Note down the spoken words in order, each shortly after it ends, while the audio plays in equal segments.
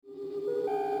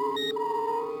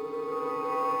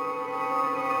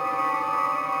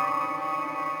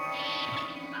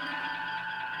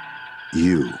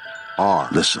You are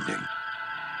listening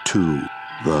to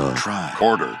the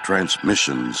Tricorder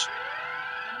Transmissions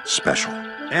Special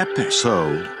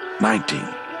Episode 19.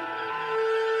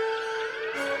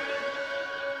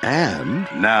 And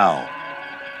now,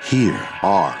 here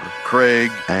are Craig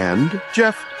and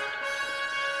Jeff.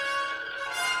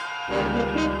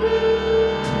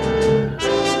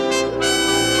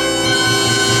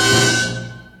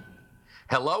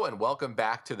 Hello and welcome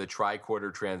back to the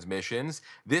Tricorder Transmissions.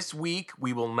 This week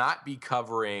we will not be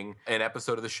covering an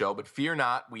episode of the show, but fear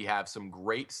not, we have some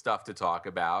great stuff to talk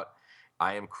about.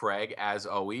 I am Craig, as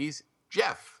always.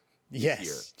 Jeff is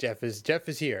here. Jeff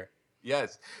is here.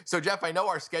 Yes. So Jeff, I know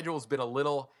our schedule has been a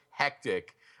little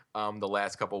hectic the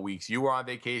last couple of weeks. You were on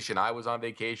vacation. I was on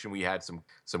vacation. We had some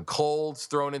colds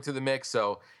thrown into the mix.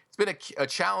 So it's been a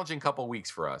challenging couple of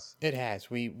weeks for us. It has.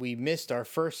 We missed our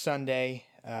first Sunday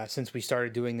since we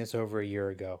started doing this over a year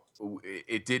ago.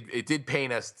 It did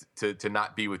pain us to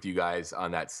not be with you guys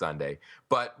on that Sunday.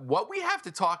 But what we have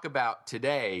to talk about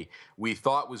today, we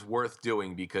thought was worth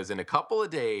doing because in a couple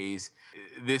of days,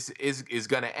 this is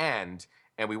going to end.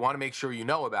 And we want to make sure you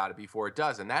know about it before it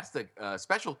does. And that's the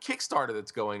special Kickstarter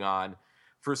that's going on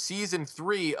for Season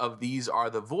 3 of These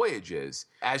Are the Voyages.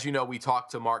 As you know, we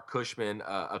talked to Mark Cushman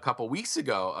a couple weeks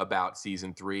ago about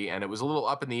Season 3, and it was a little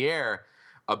up in the air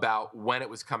about when it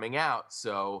was coming out.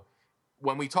 So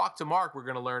when we talk to Mark, we're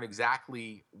going to learn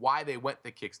exactly why they went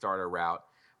the Kickstarter route.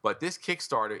 But this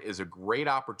Kickstarter is a great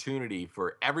opportunity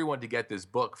for everyone to get this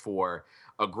book for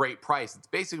a great price. It's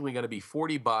basically going to be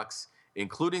 $40,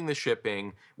 including the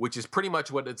shipping, which is pretty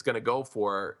much what it's going to go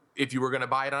for if you were going to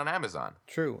buy it on Amazon.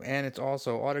 True, and it's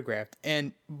also autographed.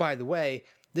 And by the way,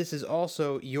 this is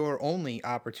also your only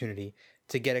opportunity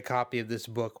to get a copy of this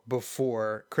book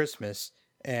before Christmas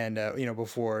and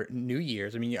before New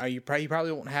Year's. I mean, you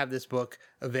probably won't have this book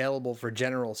available for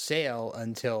general sale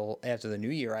until after the New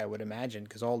Year, I would imagine,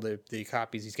 because all the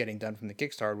copies he's getting done from the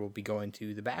Kickstarter will be going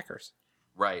to the backers.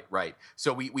 Right.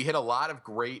 So we hit a lot of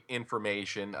great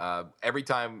information. Every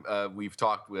time we've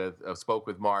spoke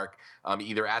with Mark,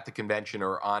 either at the convention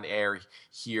or on air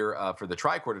here for the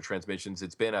Tricorder Transmissions,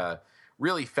 it's been a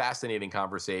really fascinating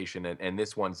conversation, and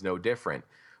this one's no different.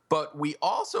 But we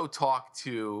also talked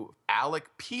to Alec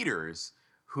Peters,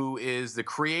 who is the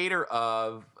creator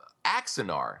of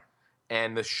Axanar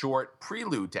and the short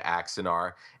prelude to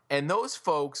Axanar. And those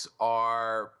folks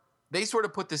they sort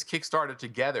of put this Kickstarter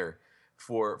together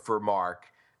for Mark,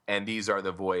 and These Are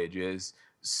the Voyages.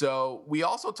 So we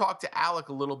also talked to Alec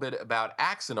a little bit about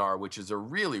Axanar, which is a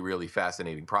really, really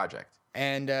fascinating project.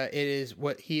 And it is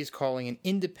what he is calling an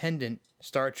independent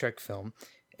Star Trek film.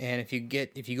 And if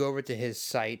you go over to his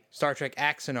site,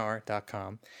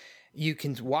 StarTrekAxanar.com, you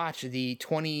can watch the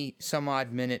 20 some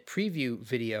odd minute preview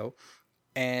video.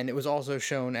 And it was also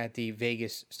shown at the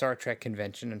Vegas Star Trek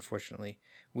convention. Unfortunately,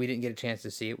 we didn't get a chance to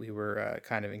see it. We were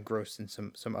kind of engrossed in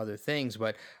some other things.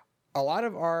 But a lot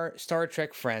of our Star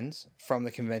Trek friends from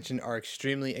the convention are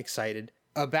extremely excited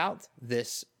about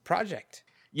this project.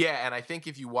 Yeah, and I think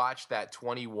if you watch that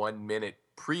 21-minute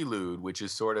prelude, which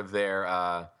is sort of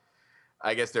their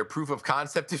their proof of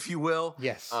concept, if you will.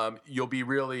 Yes. You'll be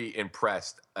really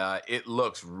impressed. It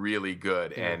looks really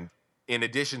good. Yeah. And in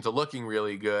addition to looking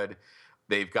really good,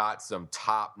 they've got some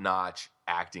top-notch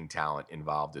acting talent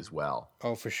involved as well.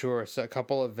 Oh, for sure. So a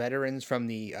couple of veterans from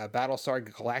the Battlestar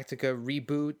Galactica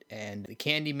reboot, and the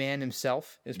Candyman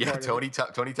himself is part of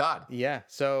it. Tony Todd. Yeah.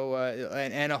 So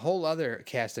and a whole other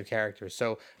cast of characters.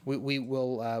 So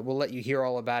we'll let you hear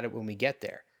all about it when we get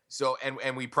there. So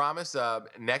and we promise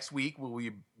next week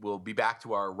we'll be back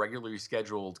to our regularly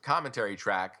scheduled commentary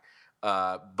track.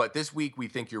 But this week we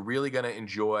think you're really going to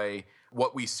enjoy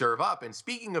what we serve up. And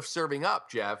speaking of serving up,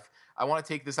 Jeff, I want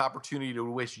to take this opportunity to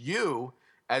wish you,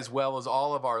 as well as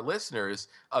all of our listeners,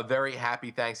 a very happy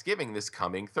Thanksgiving this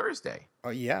coming Thursday. Oh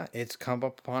yeah, it's come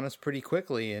up upon us pretty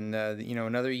quickly, and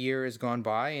another year has gone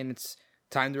by, and it's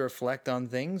time to reflect on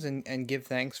things and give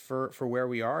thanks for where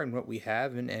we are and what we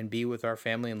have and be with our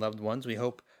family and loved ones. We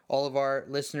hope all of our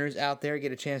listeners out there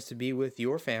get a chance to be with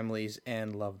your families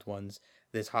and loved ones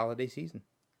this holiday season.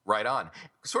 Right on.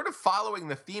 Sort of following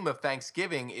the theme of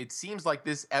Thanksgiving, it seems like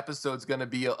this episode's going to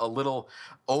be a little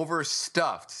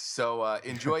overstuffed. So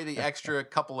enjoy the extra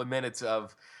couple of minutes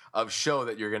of show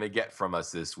that you're going to get from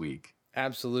us this week.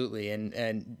 Absolutely.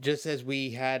 And just as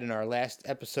we had in our last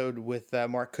episode with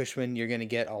Mark Cushman, you're going to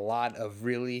get a lot of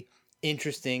really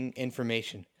interesting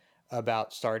information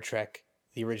about Star Trek,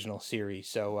 the original series.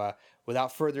 So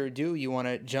without further ado, you want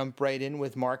to jump right in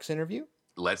with Mark's interview?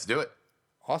 Let's do it.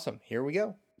 Awesome. Here we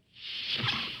go.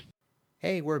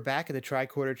 Hey, we're back at the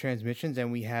Tricorder Transmissions,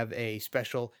 and we have a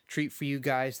special treat for you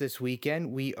guys this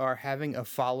weekend. We are having a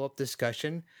follow-up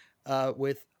discussion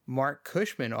with Mark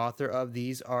Cushman, author of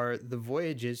These Are the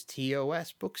Voyages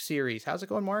TOS book series. How's it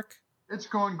going, Mark? It's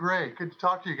going great. Good to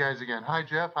talk to you guys again. Hi,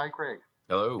 Jeff. Hi, Craig.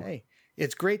 Hello. Hey,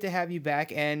 it's great to have you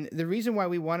back. And the reason why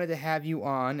we wanted to have you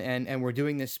on and we're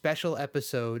doing this special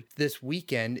episode this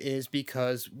weekend is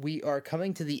because we are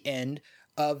coming to the end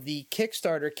of the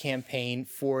Kickstarter campaign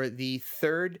for the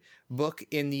third book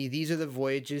in the These Are the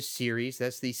Voyages series.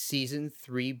 That's the season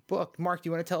 3 book. Mark, do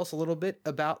you want to tell us a little bit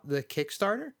about the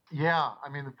Kickstarter? Yeah. I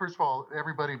mean, first of all,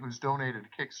 everybody who's donated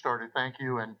to Kickstarter, thank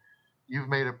you. And you've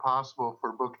made it possible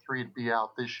for book 3 to be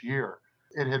out this year.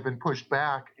 It had been pushed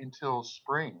back until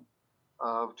spring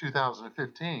of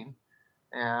 2015.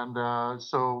 And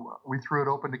so we threw it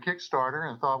open to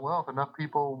Kickstarter and thought, well, if enough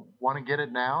people want to get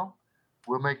it now,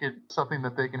 we'll make it something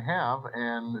that they can have,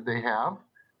 and they have.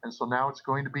 And so now it's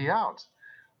going to be out.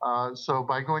 So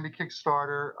by going to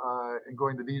Kickstarter and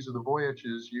going to These Are the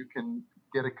Voyages, you can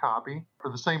get a copy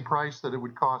for the same price that it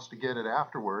would cost to get it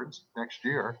afterwards next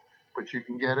year. But you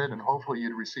can get it, and hopefully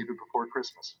you'd receive it before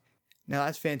Christmas. Now,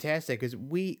 that's fantastic because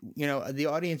the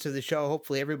audience of the show,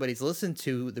 hopefully everybody's listened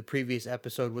to the previous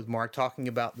episode with Mark talking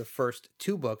about the first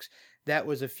 2 books. That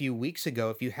was a few weeks ago.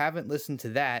 If you haven't listened to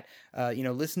that,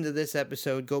 listen to this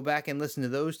episode, go back and listen to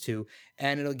those 2,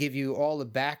 and it'll give you all the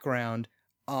background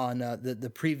on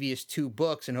the previous 2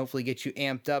 books and hopefully get you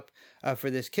amped up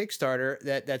for this Kickstarter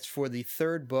that's for the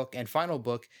third book and final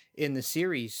book in the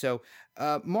series. So,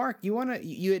 Mark, you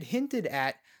had hinted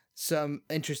at some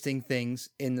interesting things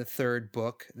in the third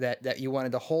book that you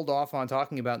wanted to hold off on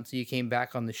talking about until you came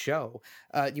back on the show.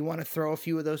 You want to throw a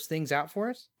few of those things out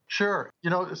for us? Sure.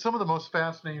 Some of the most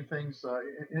fascinating things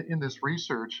in this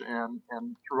research and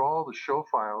through all the show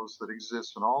files that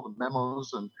exist and all the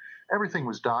memos and everything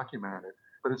was documented.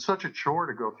 But it's such a chore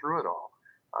to go through it all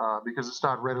because it's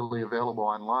not readily available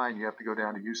online. You have to go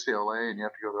down to UCLA and you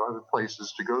have to go to other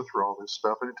places to go through all this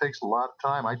stuff. And it takes a lot of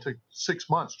time. I took 6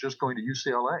 months just going to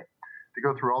UCLA to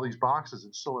go through all these boxes.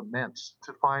 It's so immense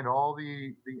to find all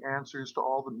the answers to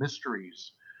all the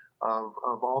mysteries of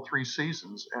all 3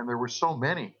 seasons. And there were so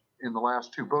many in the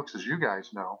last 2 books, as you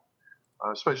guys know,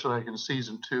 especially like in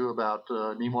season 2 about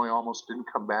Nimoy almost didn't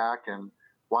come back and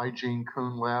why Gene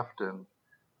Coon left and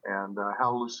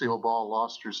how Lucille Ball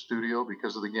lost her studio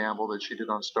because of the gamble that she did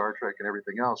on Star Trek and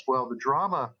everything else. Well, the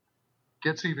drama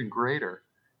gets even greater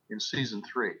in season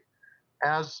 3,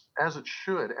 as it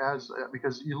should,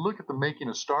 because you look at the making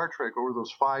of Star Trek over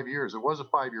those 5 years. It was a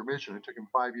 5-year mission. It took him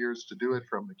 5 years to do it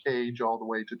from The Cage all the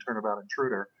way to Turnabout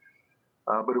Intruder.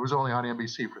 But it was only on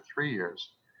NBC for 3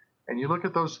 years. And you look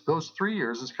at those 3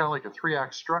 years, it's kind of like a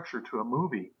 3-act structure to a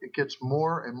movie. It gets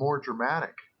more and more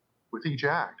dramatic with each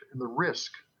act, and the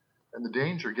risk and the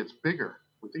danger gets bigger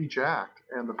with each act,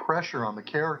 and the pressure on the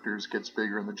characters gets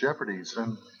bigger, and the jeopardies.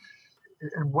 And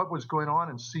what was going on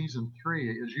in season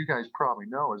 3, as you guys probably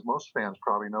know, as most fans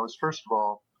probably know, is first of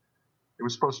all, it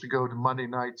was supposed to go to Monday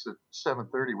nights at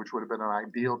 7:30, which would have been an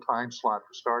ideal time slot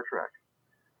for Star Trek.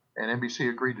 And NBC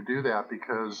agreed to do that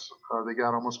because they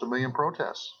got almost 1 million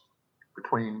protests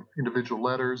between individual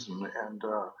letters and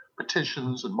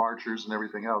petitions and marchers and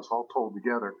everything else, all told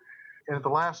together. And at the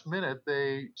last minute,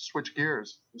 they switched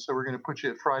gears. And so we're going to put you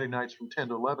at Friday nights from 10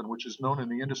 to 11, which is known in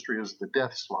the industry as the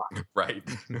death slot. Right.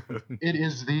 It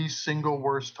is the single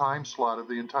worst time slot of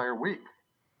the entire week.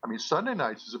 I mean, Sunday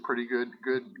nights is a pretty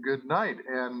good night,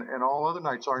 and all other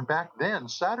nights aren't. Back then,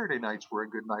 Saturday nights were a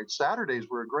good night. Saturdays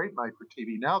were a great night for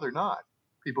TV. Now they're not.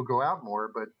 People go out more,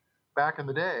 but back in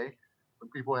the day, when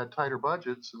people had tighter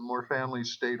budgets and more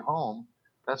families stayed home,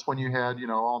 that's when you had,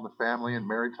 All in the Family and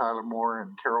Mary Tyler Moore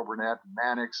and Carol Burnett and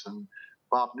Mannix and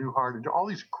Bob Newhart and all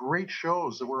these great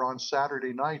shows that were on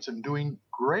Saturday nights and doing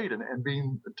great and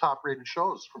being the top-rated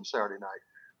shows from Saturday night.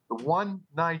 The one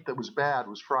night that was bad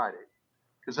was Friday.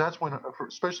 Because that's when,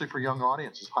 especially for young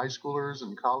audiences, high schoolers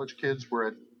and college kids were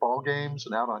at ball games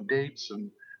and out on dates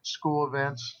and school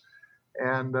events.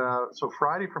 And so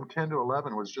Friday from 10 to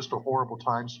 11 was just a horrible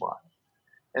time slot.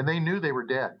 And they knew they were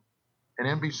dead.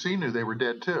 And NBC knew they were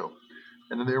dead too.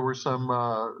 And then there were some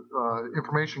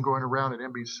information going around at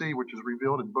NBC, which is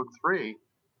revealed in book 3,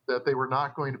 that they were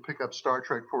not going to pick up Star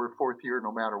Trek for a 4th year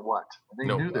no matter what. And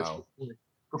they knew this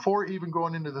before even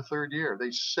going into the 3rd year.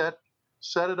 They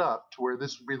set it up to where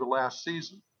this would be the last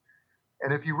season.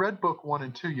 And if you read book 1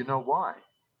 and 2, you know why.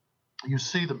 You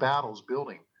see the battles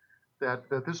building. That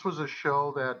this was a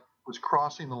show that was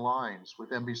crossing the lines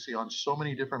with NBC on so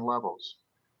many different levels.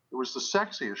 It was the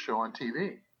sexiest show on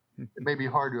TV. It may be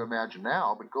hard to imagine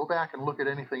now, but go back and look at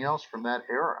anything else from that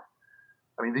era.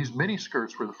 I mean, these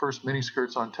miniskirts were the first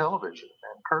miniskirts on television,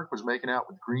 and Kirk was making out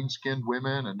with green-skinned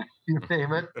women, and you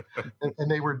name it. And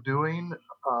they were doing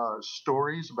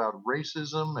stories about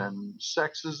racism and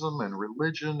sexism and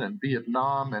religion and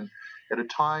Vietnam, and at a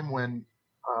time when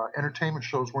entertainment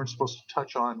shows weren't supposed to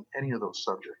touch on any of those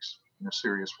subjects in a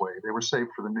serious way. They were saved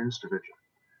for the news division.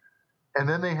 And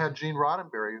then they had Gene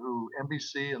Roddenberry, who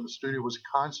NBC and the studio was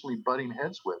constantly butting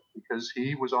heads with because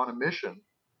he was on a mission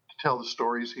to tell the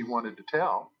stories he wanted to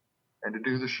tell and to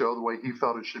do the show the way he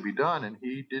felt it should be done. And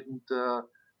he didn't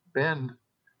bend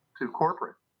to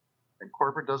corporate. And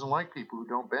corporate doesn't like people who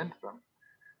don't bend to them.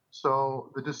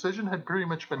 So the decision had pretty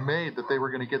much been made that they were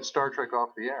going to get Star Trek off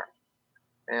the air.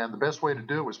 And the best way to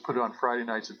do it was put it on Friday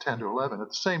nights at 10 to 11. At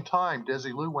the same time,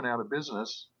 Desilu went out of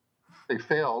business. They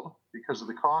failed because of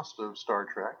the cost of Star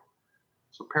Trek.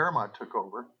 So Paramount took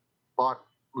over, bought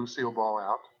Lucille Ball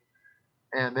out,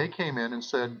 and they came in and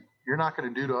said, you're not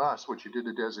going to do to us what you did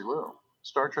to Desilu.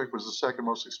 Star Trek was the second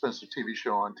most expensive TV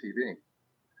show on TV.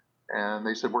 And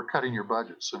they said, we're cutting your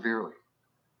budget severely.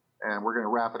 And we're going to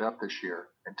wrap it up this year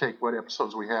and take what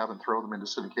episodes we have and throw them into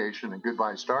syndication and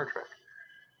goodbye Star Trek.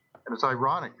 And it's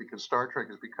ironic because Star Trek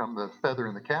has become the feather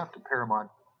in the cap to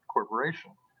Paramount Corporation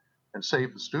and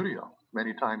saved the studio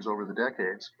many times over the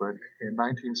decades. But in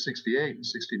 1968 and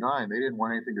 69, they didn't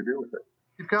want anything to do with it.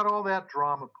 You've got all that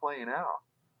drama playing out.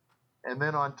 And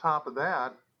then on top of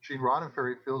that, Gene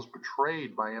Roddenberry feels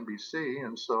betrayed by NBC.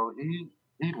 And so he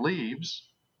leaves,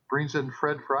 brings in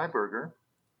Fred Freiberger,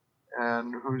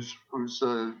 and who's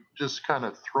just kind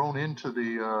of thrown into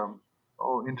the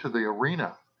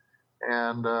arena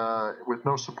and with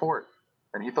no support.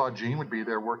 And he thought Gene would be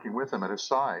there working with him at his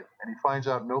side. And he finds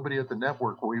out nobody at the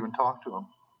network will even talk to him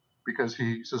because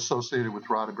he's associated with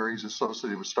Roddenberry, he's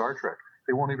associated with Star Trek.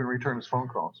 They won't even return his phone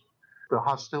calls. The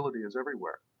hostility is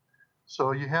everywhere.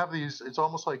 So you have these, it's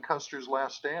almost like Custer's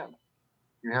Last Stand.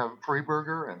 You have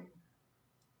Freiberger and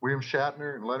William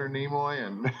Shatner and Leonard Nimoy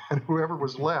and whoever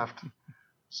was left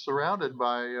surrounded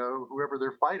by whoever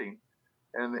they're fighting.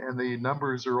 And the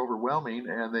numbers are overwhelming,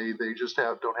 and they just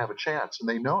don't have a chance, and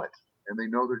they know it. And they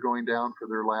know they're going down for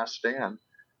their last stand,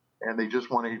 and they just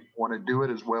want to do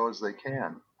it as well as they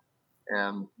can.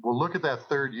 And we'll look at that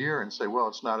third year and say, well,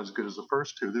 it's not as good as the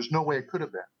first two. There's no way it could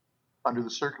have been under the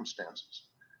circumstances.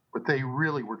 But they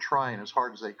really were trying as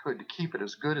hard as they could to keep it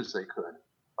as good as they could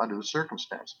under the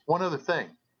circumstances. One other thing,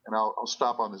 and I'll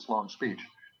stop on this long speech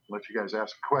and let you guys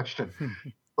ask a question.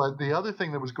 But the other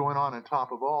thing that was going on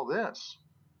top of all this,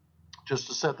 just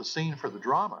to set the scene for the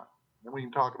drama, and we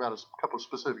can talk about a couple of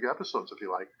specific episodes if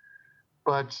you like,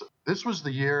 but this was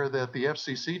the year that the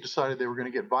FCC decided they were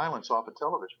going to get violence off of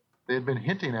television. They had been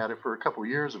hinting at it for a couple of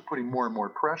years of putting more and more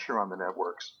pressure on the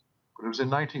networks. But it was in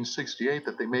 1968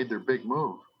 that they made their big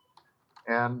move.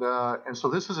 And so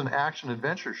this is an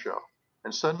action-adventure show.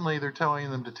 And suddenly they're telling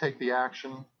them to take the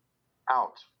action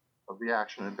out of the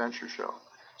action-adventure show.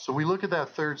 So we look at that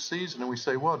third season and we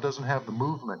say, well, it doesn't have the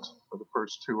movement of the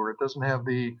first two, or it doesn't have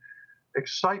the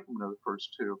excitement of the first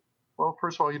two. Well,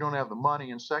 first of all, you don't have the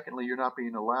money, and secondly, you're not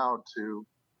being allowed to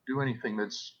do anything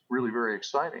that's really very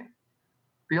exciting.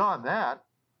 Beyond that,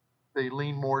 they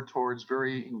lean more towards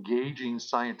very engaging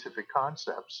scientific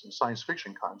concepts and science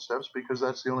fiction concepts because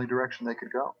that's the only direction they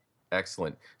could go.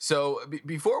 Excellent. So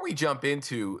before we jump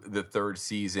into the third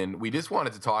season, we just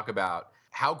wanted to talk about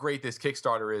how great this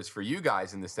Kickstarter is for you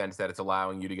guys in the sense that it's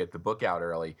allowing you to get the book out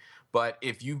early. But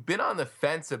if you've been on the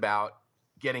fence about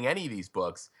getting any of these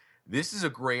books, this is a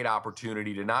great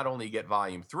opportunity to not only get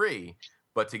volume 3,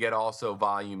 but to get also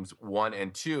volumes 1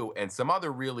 and 2 and some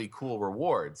other really cool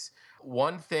rewards.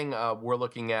 One thing we're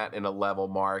looking at in a level,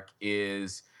 Mark,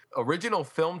 is original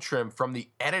film trim from the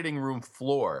editing room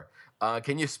floor.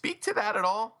 Can you speak to that at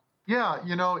all? Yeah,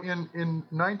 in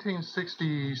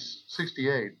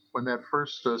 1968, when that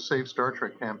first Save Star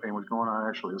Trek campaign was going on,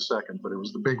 actually the second, but it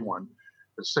was the big one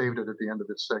that saved it at the end of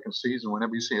its second season when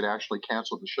NBC had actually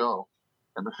canceled the show,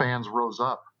 and the fans rose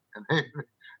up and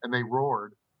they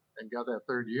roared and got that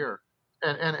third year.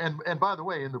 And by the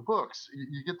way, in the books,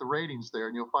 you get the ratings there,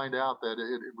 and you'll find out that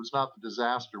it was not the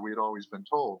disaster we had always been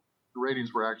told. The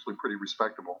ratings were actually pretty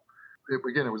respectable.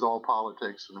 Again, it was all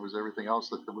politics, and it was everything else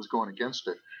that was going against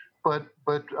it. But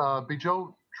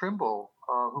Bijou Trimble,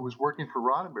 who was working for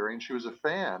Roddenberry, and she was a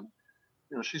fan,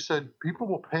 she said, people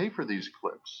will pay for these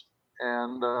clips,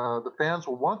 and the fans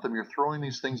will want them. You're throwing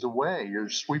these things away. You're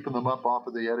sweeping them up off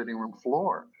of the editing room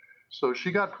floor. So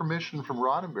she got permission from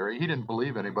Roddenberry. He didn't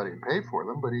believe anybody would pay for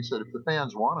them, but he said, if the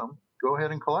fans want them, go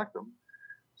ahead and collect them.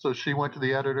 So she went to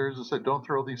the editors and said, don't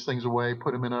throw these things away.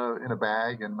 Put them in a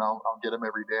bag, and I'll get them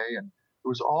every day. And it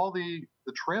was all the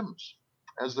trims.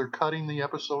 as they're cutting the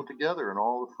episode together, and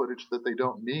all the footage that they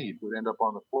don't need would end up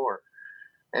on the floor.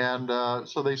 And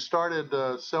so they started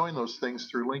selling those things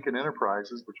through Lincoln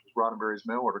Enterprises, which was Roddenberry's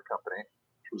mail order company,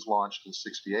 which was launched in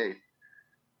 '68.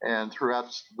 And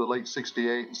throughout the late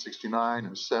 '68 and '69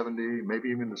 and '70, maybe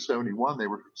even the '71, they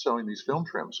were selling these film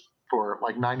trims for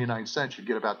like 99 cents. You'd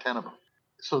get about 10 of them.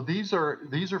 So these are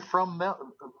from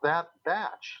that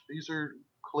batch. These are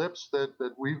clips that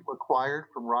we've acquired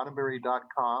from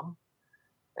Roddenberry.com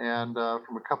and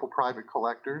from a couple private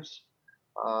collectors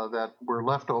that were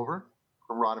left over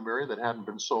from Roddenberry that hadn't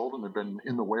been sold and had been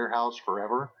in the warehouse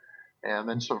forever, and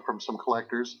then from some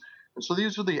collectors. And so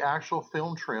these are the actual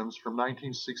film trims from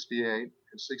 1968 and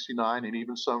 '69, and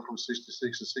even some from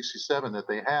 '66 and '67 that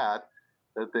they had,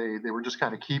 that they were just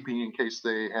kind of keeping in case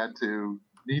they had to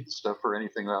need stuff for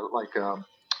anything like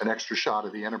an extra shot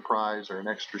of the Enterprise or an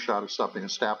extra shot of something,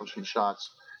 establishing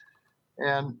shots.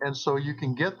 And so you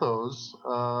can get those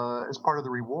as part of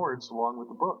the rewards along with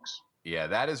the books. Yeah,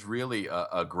 that is really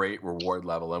a great reward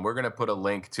level. And we're going to put a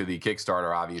link to the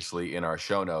Kickstarter, obviously, in our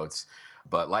show notes.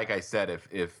 But like I said,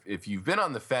 if you've been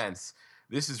on the fence,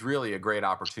 this is really a great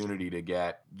opportunity to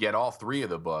get all three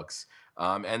of the books.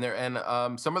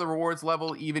 And some of the rewards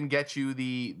level even get you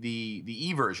the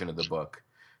e-version of the book.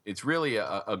 It's really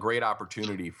a great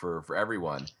opportunity for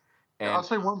everyone. And I'll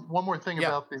say one more thing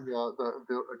about the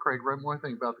Craig. One more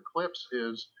thing about the clips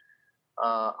is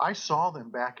I saw them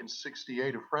back in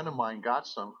 '68. A friend of mine got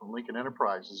some from Lincoln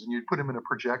Enterprises, and you'd put them in a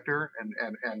projector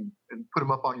and put them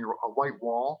up on a white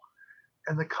wall,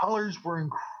 and the colors were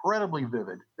incredibly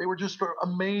vivid. They were just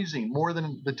amazing, more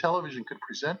than the television could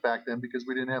present back then because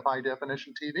we didn't have high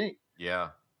definition TV. Yeah.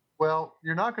 Well,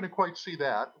 you're not going to quite see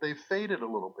that. They've faded a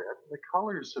little bit. The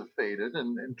colors have faded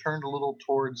and turned a little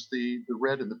towards the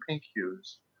red and the pink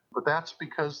hues. But that's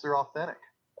because they're authentic.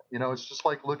 You know, it's just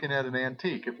like looking at an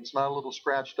antique. If it's not a little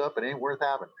scratched up, it ain't worth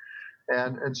having.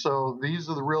 And so these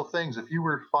are the real things. If you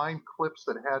were to find clips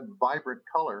that had vibrant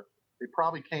color, they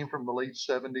probably came from the late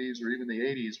 '70s or even the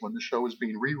 '80s when the show was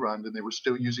being rerun and they were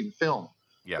still using film.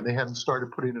 Yeah. And they hadn't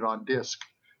started putting it on disc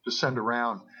to send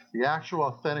around. The actual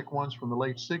authentic ones from the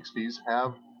late '60s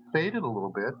have faded a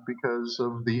little bit because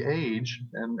of the age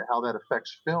and how that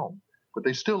affects film, but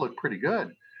they still look pretty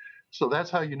good. So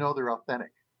that's how you know they're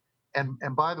authentic. And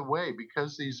by the way,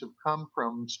 because these have come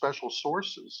from special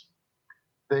sources,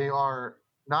 they are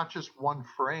not just one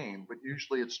frame, but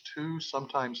usually it's 2,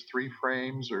 sometimes 3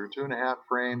 frames or 2.5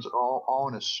 frames, all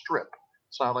in a strip.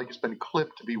 It's not like it's been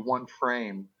clipped to be one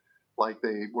frame like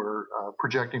they were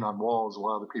projecting on walls. A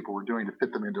lot of the people were doing to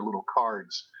fit them into little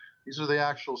cards. These are the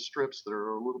actual strips that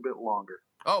are a little bit longer.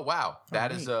 Oh, wow.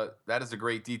 That is a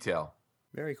great detail.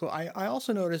 Very cool. I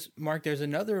also noticed, Mark, there's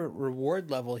another reward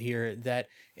level here that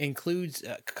includes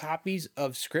copies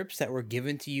of scripts that were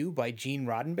given to you by Gene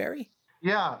Roddenberry.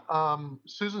 Yeah.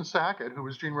 Susan Sackett, who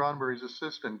was Gene Roddenberry's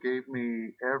assistant, gave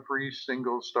me every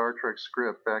single Star Trek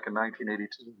script back in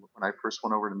 1982 when I first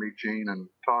went over to meet Gene and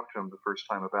talk to him the first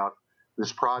time about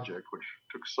this project, which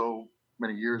took so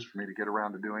many years for me to get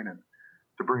around to doing and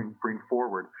to bring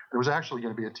forward. There was actually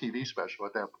going to be a TV special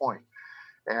at that point.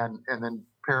 And then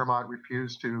Paramount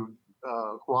refused to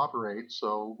cooperate,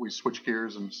 so we switched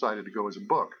gears and decided to go as a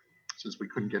book since we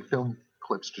couldn't get film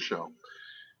clips to show.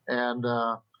 And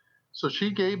so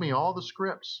she gave me all the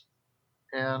scripts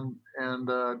and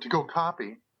to go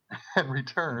copy and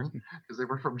return because they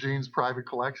were from Gene's private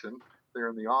collection there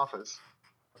in the office.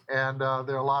 And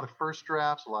there are a lot of first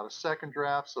drafts, a lot of second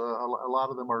drafts. A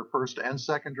lot of them are first and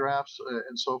second drafts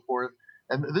and so forth.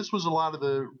 And this was a lot of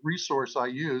the resource I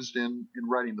used in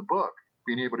writing the book,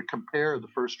 being able to compare the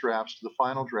first drafts to the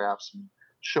final drafts and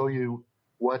show you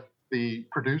what the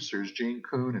producers, Gene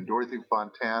Kuhn and Dorothy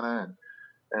Fontana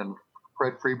and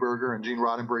Fred Freeberger and Gene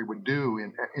Roddenberry would do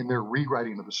in their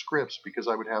rewriting of the scripts, because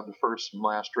I would have the first and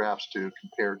last drafts to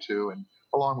compare to, and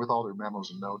along with all their memos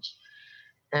and notes.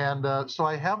 And so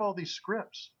I have all these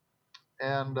scripts,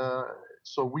 and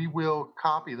so we will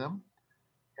copy them.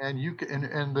 And you can,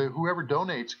 whoever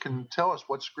donates can tell us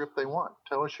what script they want.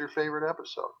 Tell us your favorite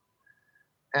episode,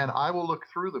 and I will look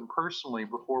through them personally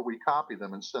before we copy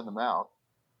them and send them out.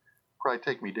 Probably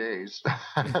take me days,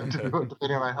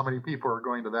 depending on how many people are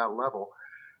going to that level,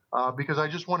 because I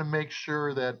just want to make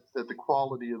sure that the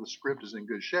quality of the script is in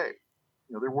good shape.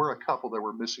 You know, there were a couple that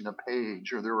were missing a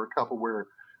page, or there were a couple where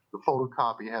the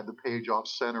photocopy had the page off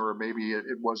center, or maybe it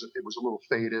was a little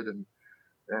faded and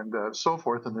so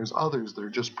forth, and there's others that are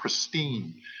just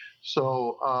pristine.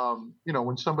 So,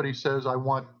 when somebody says, I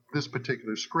want this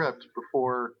particular script,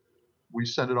 before we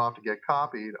send it off to get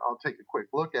copied, I'll take a quick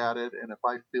look at it, and if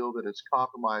I feel that it's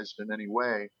compromised in any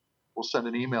way, we'll send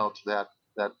an email to that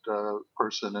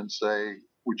person and say,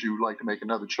 would you like to make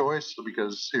another choice?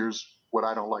 Because here's what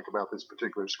I don't like about this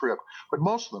particular script. But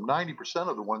most of them, 90%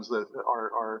 of the ones that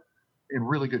are in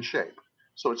really good shape.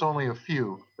 So it's only a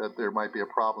few that there might be a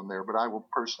problem there. But I will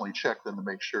personally check them to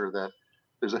make sure that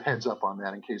there's a heads up on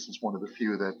that in case it's one of the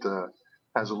few that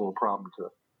has a little problem to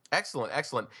it. Excellent,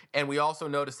 excellent. And we also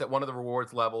noticed that one of the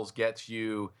rewards levels gets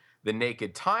you the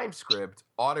Naked Time script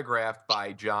autographed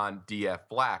by John D.F.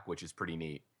 Black, which is pretty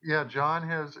neat. Yeah, John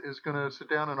is going to sit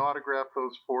down and autograph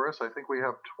those for us. I think we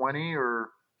have 20 or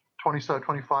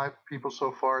 25 people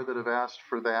so far that have asked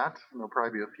for that. There'll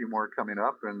probably be a few more coming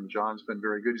up, and John's been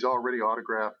very good. He's already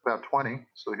autographed about 20,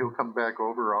 so he'll come back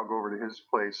over. I'll go over to his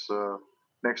place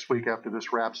next week after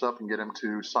this wraps up and get him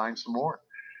to sign some more.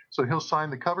 So he'll sign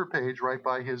the cover page right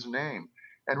by his name.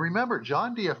 And remember,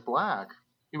 John D.F. Black,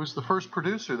 he was the first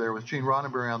producer there with Gene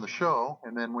Roddenberry on the show,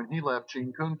 and then when he left,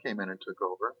 Gene Coon came in and took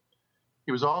over.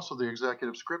 He was also the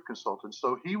executive script consultant.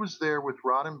 So he was there with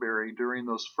Roddenberry during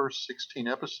those first 16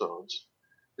 episodes.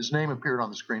 His name appeared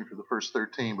on the screen for the first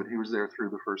 13, but he was there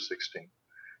through the first 16.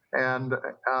 And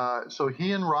so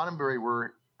he and Roddenberry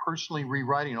were personally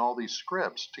rewriting all these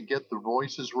scripts to get the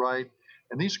voices right.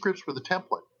 And these scripts were the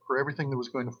template for everything that was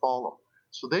going to follow.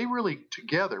 So they really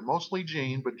together, mostly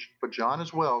Gene, but John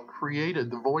as well, created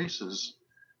the voices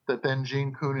that then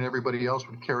Gene Coon and everybody else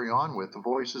would carry on with. The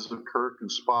voices of Kirk and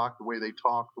Spock, the way they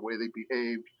talked, the way they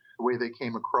behaved, the way they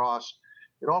came across.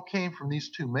 It all came from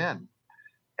these two men.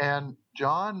 And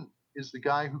John is the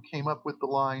guy who came up with the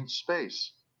line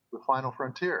 "Space, the Final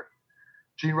Frontier."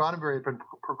 Gene Roddenberry had been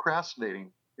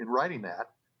procrastinating in writing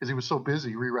that because he was so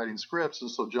busy rewriting scripts.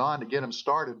 And so John, to get him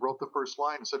started, wrote the first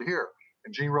line and said, "Here."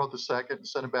 And Gene wrote the second and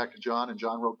sent it back to John, and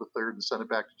John wrote the third and sent it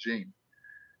back to Gene.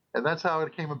 And that's how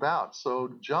it came about. So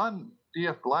John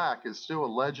D.F. Black is still a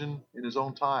legend in his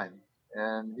own time,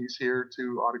 and he's here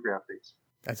to autograph these.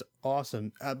 That's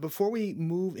awesome. Before we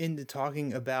move into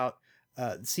talking about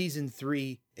season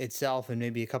 3 itself and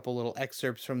maybe a couple little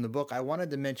excerpts from the book, I wanted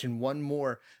to mention one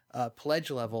more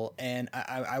pledge level, and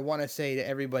I want to say to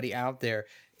everybody out there,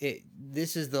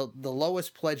 this is the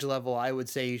lowest pledge level I would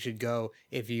say you should go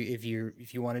if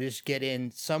you want to just get in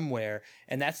somewhere,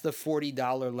 and that's the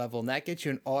 $40 level, and that gets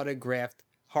you an autographed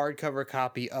hardcover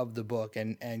copy of the book.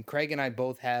 And Craig and I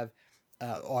both have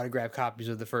autographed copies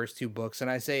of the first 2 books, and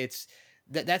I say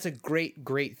that's a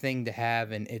great thing to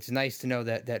have, and it's nice to know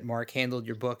that Mark handled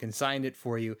your book and signed it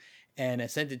for you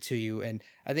and sent it to you. And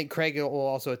I think Craig will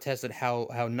also attest at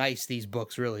how nice these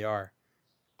books really are.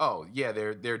 Oh yeah,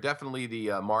 they're definitely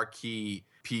the marquee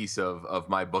piece of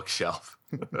my bookshelf.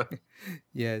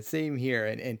 Yeah, same here.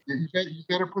 And you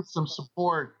better put some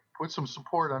support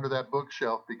under that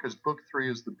bookshelf, because book 3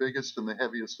 is the biggest and the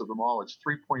heaviest of them all. It's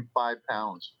 3.5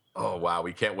 pounds. Oh wow,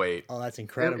 we can't wait. Oh, that's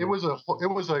incredible. It was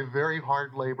a very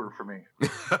hard labor for me.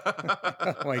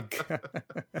 Oh my God.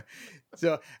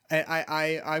 So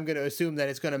I'm going to assume that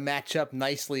it's going to match up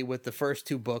nicely with the first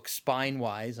 2 books spine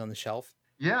wise on the shelf.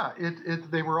 Yeah,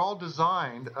 they were all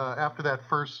designed after that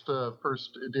first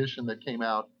edition that came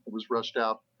out. It was rushed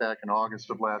out back in August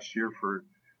of last year for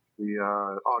the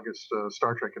August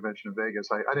Star Trek convention in Vegas.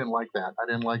 I didn't like that. I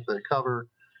didn't like the cover.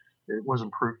 It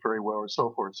wasn't proofed very well, and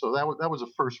so forth. So that was a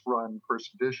first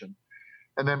edition.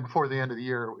 And then before the end of the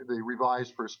year, the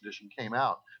revised first edition came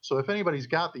out. So if anybody's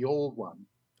got the old one,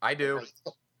 I do.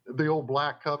 The old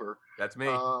black cover. That's me.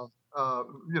 Well,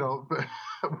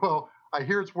 I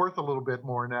hear it's worth a little bit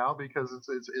more now because it's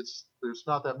there's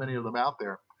not that many of them out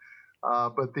there.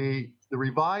 But the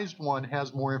revised one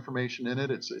has more information in it.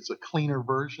 It's a cleaner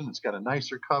version. It's got a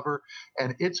nicer cover,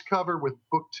 and its cover with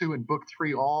book 2 and book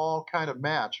 3 all kind of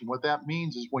match. And what that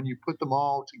means is when you put them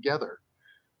all together,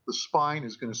 the spine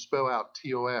is going to spell out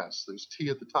TOS. There's T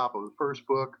at the top of the first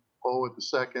book, O at the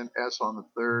second, S on the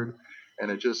third, and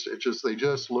they just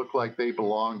look like they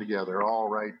belong together, all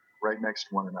right next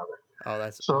to one another. Oh,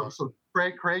 that's so. So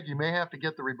Craig, you may have to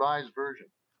get the revised version.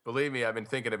 Believe me, I've been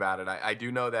thinking about it. I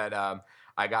do know that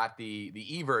I got the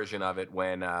e version of it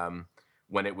when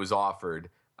it was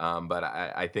offered, but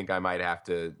I think I might have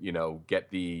to get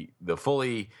the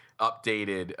fully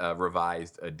updated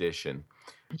revised edition.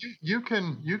 You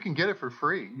can get it for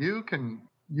free. You can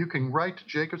write to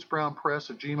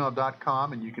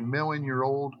jacobsbrownpress@gmail.com, and you can mail in your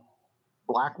old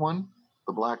black one.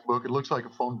 The black book. It looks like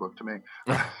a phone book to me.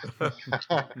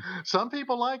 Some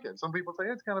people like it. Some people say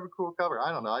it's kind of a cool cover.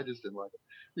 I don't know. I just didn't like it.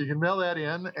 You can mail that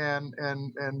in, and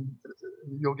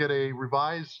you'll get a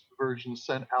revised version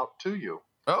sent out to you.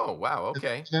 Oh, wow.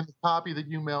 Okay. And then the copy that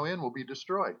you mail in will be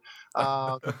destroyed.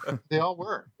 They all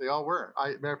were. They all were.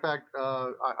 Matter of fact,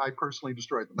 I personally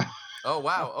destroyed them. Oh,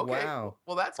 wow. Okay. Wow.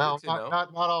 Well, that's Now, good to know.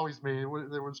 not always me.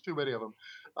 There was too many of them.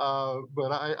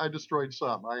 But I destroyed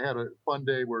some. I had a fun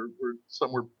day where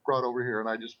some were brought over here, and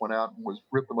I just went out and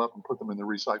ripped them up and put them in the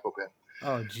recycle bin.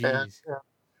 Oh, And, geez.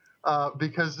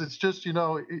 because it's just,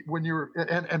 when you're,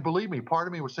 and believe me, part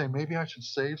of me was saying maybe I should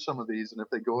save some of these, and if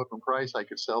they go up in price, I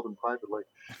could sell them privately.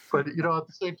 But at the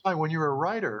same time, when you're a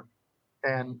writer,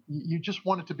 and you just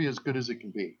want it to be as good as it can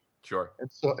be. Sure.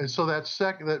 And so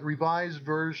that revised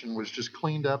version was just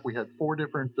cleaned up. We had 4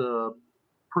 different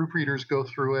proofreaders go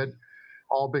through it,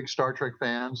 all big Star Trek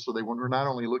fans. So they were not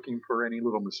only looking for any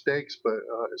little mistakes, but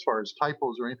as far as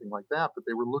typos or anything like that, but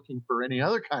they were looking for any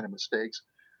other kind of mistakes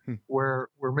where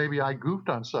maybe I goofed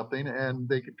on something, and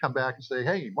they could come back and say,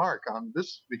 "Hey, Mark, on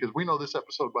this, because we know this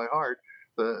episode by heart.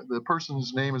 The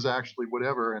person's name is actually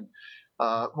whatever." And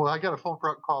well, I got a phone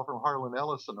call from Harlan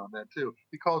Ellison on that too.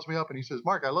 He calls me up and he says,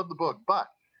 "Mark, I love the book, but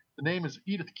the name is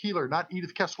Edith Keeler, not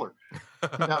Edith Kessler."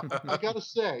 Now, I got to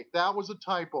say, that was a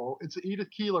typo. It's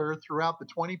Edith Keeler throughout the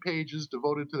 20 pages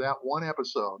devoted to that one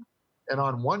episode. And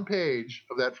on one page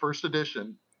of that first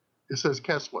edition, it says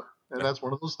Kessler. And that's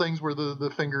one of those things where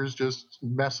the fingers just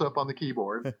mess up on the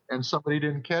keyboard, and somebody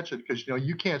didn't catch it because,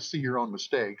 you can't see your own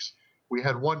mistakes. We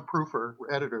had one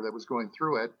editor that was going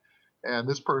through it. And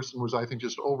this person was, I think,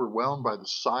 just overwhelmed by the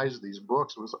size of these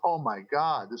books. It was, oh my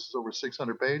God, this is over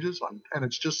 600 pages, and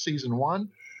it's just season 1.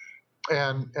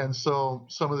 And so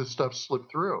some of this stuff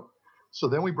slipped through. So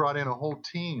then we brought in a whole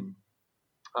team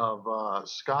of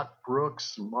Scott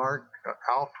Brooks, Mark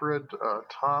Alfred,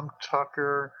 Tom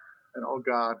Tucker, and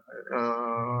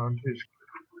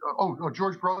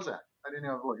George Brozak. I didn't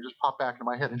know, it just popped back into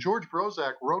my head. And George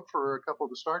Brozak wrote for a couple of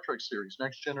the Star Trek series,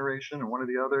 Next Generation and one of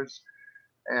the others.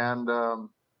 And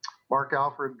Mark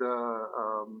Alfred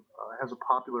has a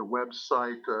popular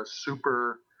website,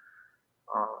 Super.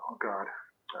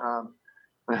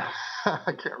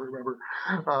 I can't remember.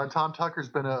 Tom Tucker's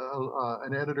been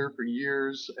an editor for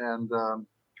years, and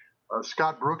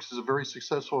Scott Brooks is a very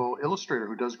successful illustrator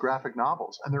who does graphic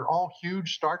novels, and they're all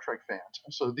huge Star Trek fans.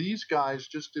 And so these guys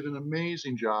just did an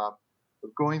amazing job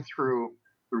of going through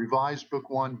the revised Book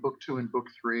 1, Book 2, and Book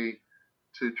 3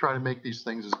 to try to make these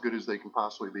things as good as they can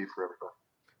possibly be for everybody.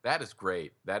 That is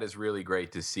great. That is really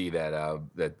great to see that.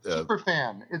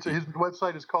 Superfan. His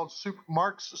website is called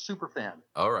Mark's Superfan.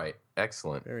 All right.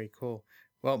 Excellent. Very cool.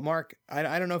 Well, Mark,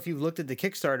 I don't know if you've looked at the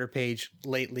Kickstarter page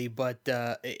lately, but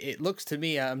it looks to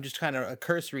me, I'm just kind of a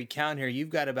cursory count here. You've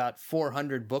got about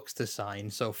 400 books to sign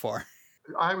so far.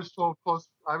 I was told close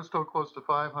to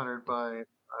 500 by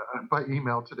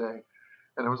email today.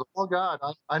 And it was, oh God,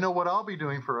 I know what I'll be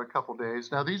doing for a couple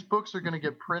days. Now, these books are going to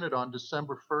get printed on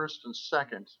December 1st and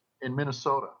 2nd in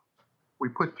Minnesota. We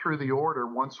put through the order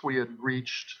once we had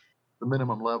reached the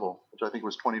minimum level, which I think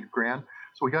was $20,000.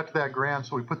 So we got to that grand,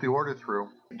 so we put the order through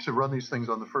to run these things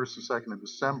on the 1st and 2nd of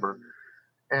December.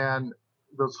 And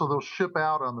so they'll ship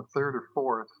out on the 3rd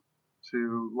or 4th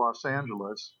to Los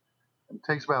Angeles. And it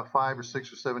takes about 5 or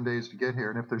 6 or 7 days to get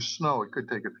here. And if there's snow, it could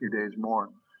take a few days more.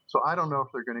 So I don't know if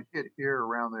they're going to hit here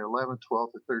around the 11th,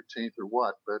 12th, or 13th or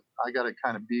what, but I got to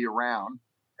kind of be around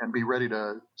and be ready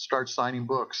to start signing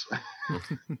books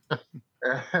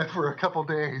for a couple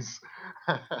days.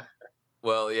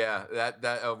 Well, yeah,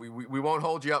 we won't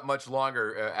hold you up much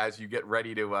longer as you get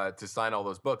ready to sign all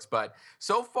those books. But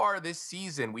so far this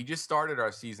season, we just started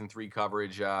our season 3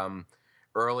 coverage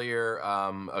earlier,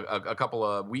 a couple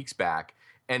of weeks back,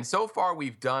 and so far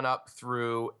we've done up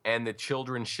through "And the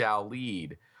Children Shall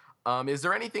Lead." Is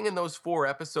there anything in those 4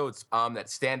 episodes that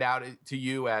stand out to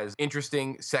you as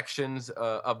interesting sections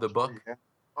of the book?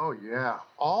 Oh yeah,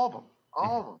 all of them,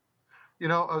 all of them.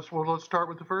 Well, let's start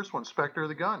with the first one, Spectre of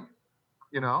the Gun.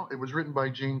 It was written by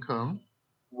Gene Coon.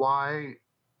 Why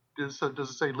does it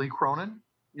say Lee Cronin?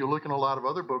 You look in a lot of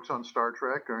other books on Star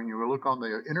Trek, or you look on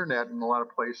the internet in a lot of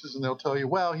places, and they'll tell you,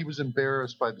 well, he was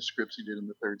embarrassed by the scripts he did in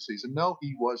the 3rd season. No,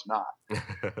 he was not.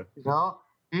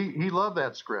 He loved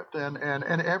that script, and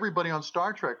everybody on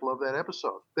Star Trek loved that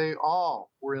episode. They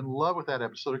all were in love with that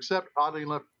episode, except, oddly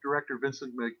enough, director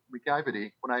Vincent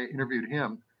McIvety. When I interviewed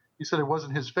him, he said it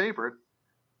wasn't his favorite,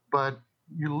 but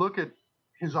you look at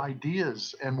his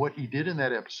ideas and what he did in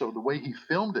that episode, the way he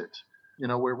filmed it,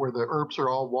 where the Earps are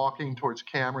all walking towards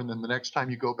camera, and then the next time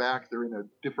you go back, they're in a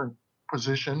different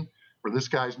position, where this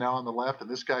guy's now on the left and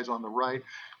this guy's on the right.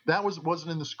 That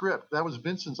wasn't in the script. That was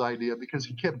Vincent's idea, because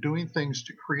he kept doing things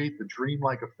to create the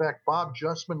dreamlike effect. Bob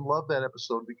Justman loved that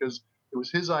episode because it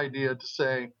was his idea to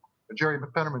say, Jerry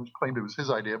Pennerman claimed it was his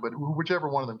idea, but whichever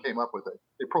one of them came up with it,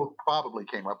 they probably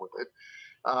came up with it,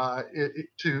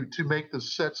 to make the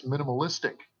sets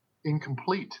minimalistic,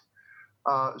 incomplete.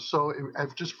 So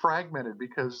I've just fragmented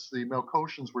because the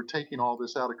Melkotians were taking all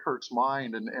this out of Kirk's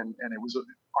mind, and it was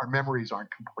our memories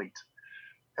aren't complete.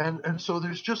 And so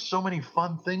there's just so many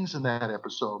fun things in that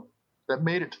episode that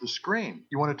made it to the screen.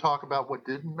 You want to talk about what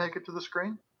didn't make it to the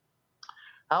screen?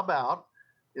 How about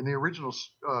in the original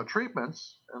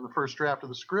treatments and the first draft of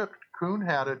the script, Kuhn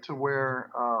had it to where,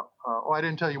 I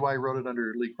didn't tell you why he wrote it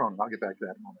under Lee Cronin. I'll get back to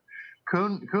that in a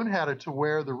moment. Kuhn had it to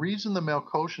where the reason the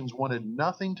Melkotians wanted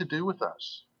nothing to do with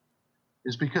us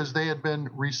is because they had been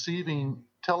receiving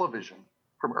television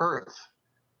from Earth,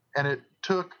 and it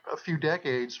took a few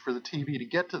decades for the TV to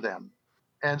get to them.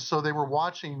 And so they were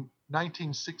watching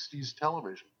 1960s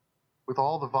television with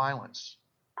all the violence,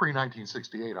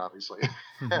 pre-1968, obviously.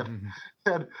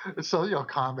 and so,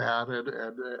 Combat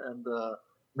and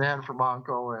Man from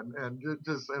Uncle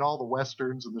and all the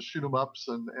Westerns and the shoot 'em ups.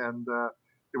 And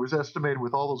it was estimated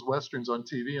with all those Westerns on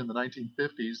TV in the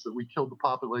 1950s that we killed the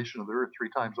population of the Earth 3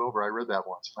 times over. I read that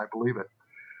once, and I believe it.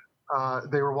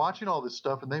 They were watching all this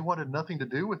stuff, and they wanted nothing to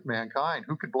do with mankind.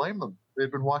 Who could blame them?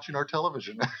 They'd been watching our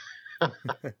television.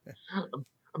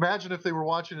 Imagine if they were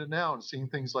watching it now and seeing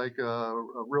things like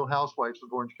Real Housewives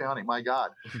of Orange County. My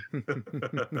God.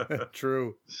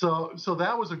 True. So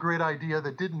that was a great idea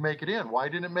that didn't make it in. Why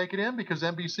didn't it make it in? Because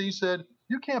NBC said,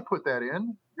 you can't put that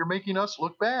in. You're making us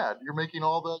look bad. You're making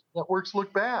all the networks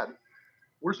look bad.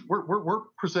 We're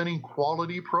presenting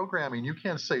quality programming. You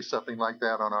can't say something like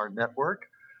that on our network.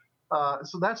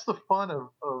 So that's the fun of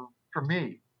for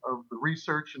me, of the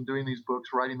research and doing these books,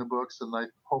 writing the books, and I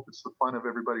hope it's the fun of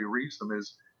everybody who reads them,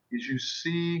 is you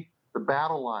see the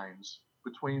battle lines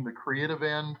between the creative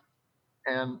end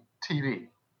and TV,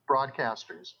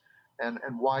 broadcasters, and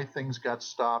why things got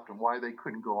stopped and why they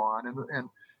couldn't go on.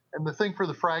 And the thing for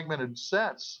the fragmented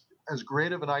sets, as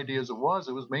great of an idea as it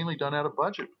was mainly done out of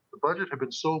budget. The budget had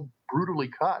been so brutally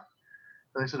cut.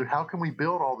 And they said, how can we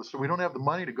build all this? So we don't have the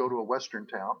money to go to a Western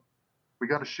town. We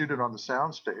got to shoot it on the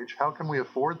soundstage. How can we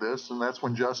afford this? And that's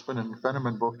when Justman and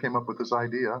Fenneman both came up with this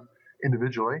idea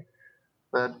individually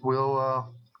that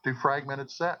we'll do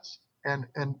fragmented sets. And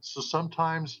so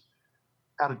sometimes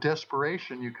out of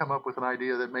desperation, you come up with an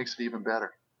idea that makes it even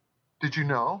better. Did you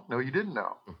know? No, you didn't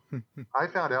know. I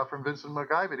found out from Vincent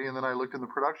McIvety, and then I looked in the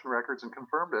production records and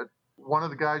confirmed it. One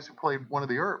of the guys who played one of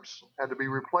the Earps had to be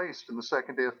replaced in the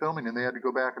second day of filming, and they had to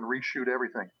go back and reshoot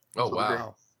everything. Oh, so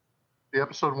wow. The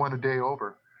episode went a day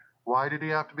over. Why did he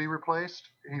have to be replaced?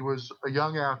 He was a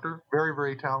young actor, very,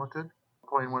 very talented,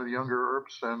 playing one of the younger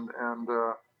Earps, and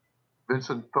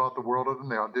Vincent thought the world of him.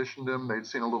 They auditioned him. They'd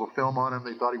seen a little film on him.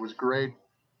 They thought he was great.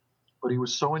 But he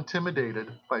was so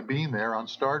intimidated by being there on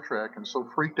Star Trek and so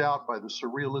freaked out by the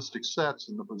surrealistic sets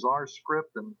and the bizarre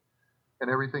script and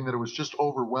everything that it was just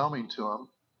overwhelming to him.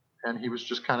 And he was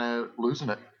just kind of losing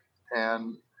it.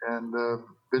 And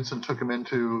Vincent took him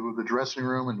into the dressing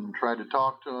room and tried to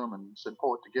talk to him and said,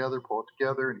 pull it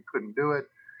together, and he couldn't do it.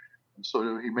 And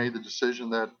so he made the decision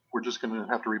that we're just going to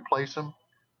have to replace him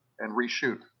and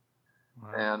reshoot.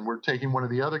 Wow. And we're taking one of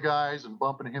the other guys and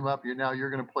bumping him up. You're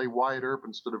going to play Wyatt Earp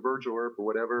instead of Virgil Earp or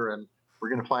whatever, and we're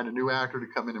going to find a new actor to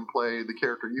come in and play the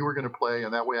character you were going to play,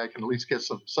 and that way I can at least get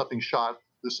something shot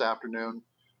this afternoon,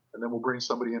 and then we'll bring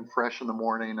somebody in fresh in the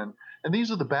morning. And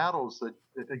these are the battles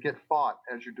that get fought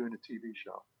as you're doing a TV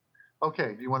show.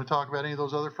 Okay, do you want to talk about any of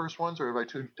those other first ones, or have I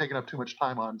taken up too much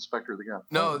time on Spectre of the Gun?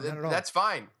 No, that's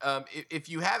fine. If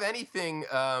you have anything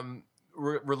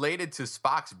related to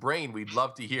Spock's brain, we'd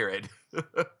love to hear it.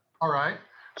 All right.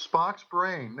 Spock's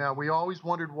brain. Now, we always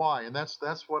wondered why, and that's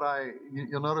what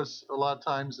you'll notice a lot of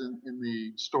times in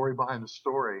the story behind the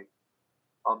story.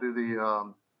 I'll do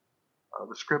the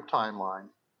script timeline,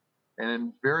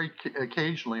 and very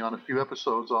occasionally on a few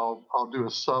episodes, I'll do a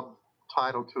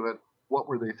subtitle to it. What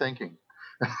were they thinking?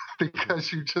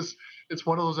 Because it's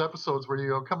one of those episodes where you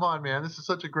go, come on, man, this is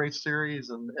such a great series,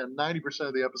 and 90%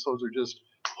 of the episodes are just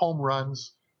home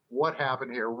runs. What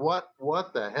happened here? What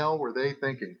the hell were they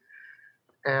thinking?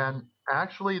 And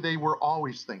actually, they were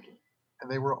always thinking, and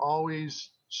they were always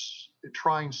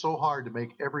trying so hard to make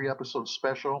every episode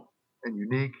special and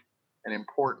unique and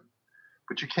important.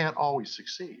 But you can't always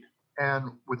succeed.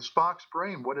 And with Spock's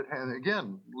brain, what it had,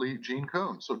 again, Gene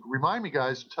Coon. So remind me,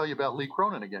 guys, to tell you about Lee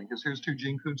Cronin again, because here's 2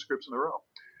 Gene Coon scripts in a row.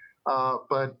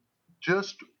 But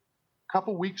just a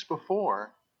couple weeks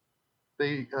before,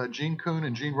 Gene Coon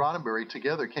and Gene Roddenberry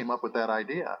together came up with that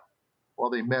idea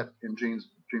while they met in Gene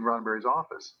Roddenberry's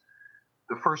office.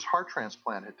 The first heart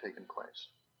transplant had taken place.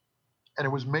 And it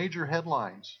was major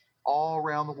headlines all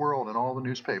around the world in all the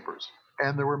newspapers.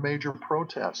 And there were major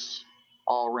protests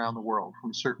all around the world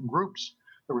from certain groups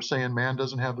that were saying man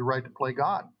doesn't have the right to play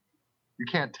God. You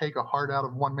can't take a heart out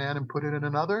of one man and put it in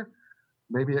another.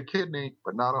 Maybe a kidney,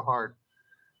 but not a heart.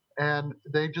 And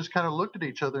they just kind of looked at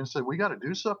each other and said, we got to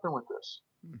do something with this.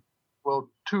 Well,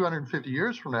 250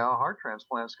 years from now, a heart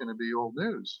transplant is going to be old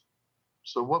news.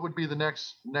 So what would be the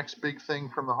next big thing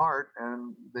from the heart?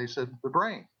 And they said the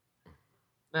brain.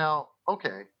 Now,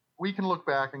 okay, we can look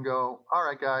back and go, all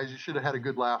right, guys, you should have had a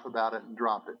good laugh about it and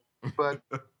dropped it. But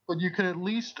you can at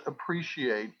least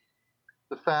appreciate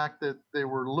the fact that they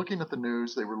were looking at the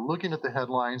news, they were looking at the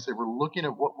headlines, they were looking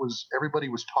at what everybody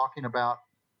was talking about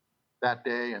that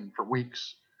day and for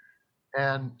weeks,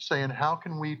 and saying, how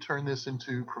can we turn this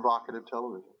into provocative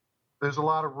television? There's a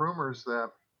lot of rumors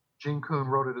that Gene Coon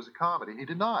wrote it as a comedy. He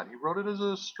did not. He wrote it as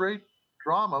a straight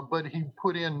drama, but he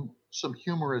put in some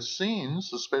humorous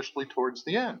scenes, especially towards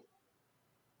the end,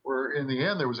 where in the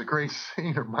end there was a great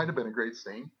scene, or might have been a great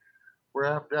scene,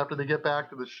 where after they get back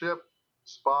to the ship,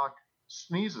 Spock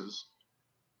sneezes,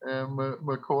 and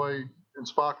McCoy and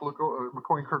Kirk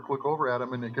look over at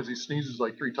him, and because he sneezes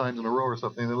like 3 times in a row or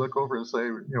something, they look over and say,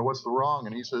 what's the wrong?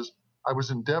 And he says, I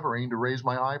was endeavoring to raise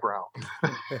my eyebrow,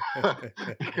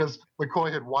 because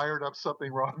McCoy had wired up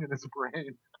something wrong in his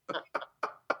brain.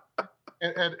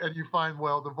 and you find,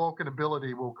 well, the Vulcan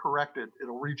ability will correct it.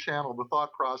 It'll rechannel the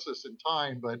thought process in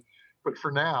time, but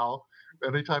for now,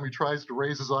 anytime he tries to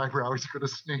raise his eyebrow, he's going to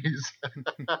sneeze.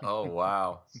 Oh,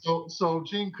 wow. So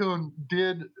Gene Coon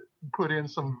did put in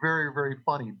some very, very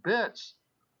funny bits,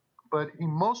 but he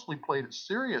mostly played it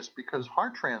serious because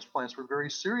heart transplants were very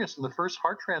serious. And the first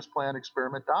heart transplant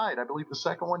experiment died. I believe the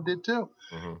second one did too.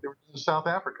 Mm-hmm. They were in South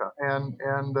Africa.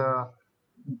 And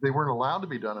they weren't allowed to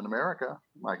be done in America.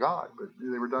 My God. But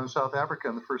they were done in South Africa,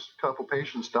 and the first couple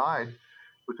patients died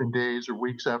within days or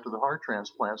weeks after the heart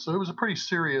transplant. So it was a pretty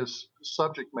serious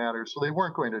subject matter. So they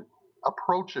weren't going to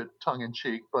approach it tongue in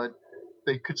cheek, but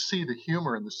they could see the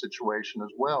humor in the situation as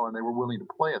well, and they were willing to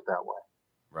play it that way.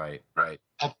 Right.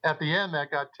 At the end, that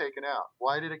got taken out.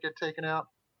 Why did it get taken out?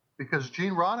 Because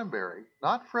Gene Roddenberry,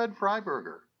 not Fred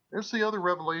Freiberger. There's the other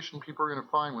revelation people are going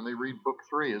to find when they read book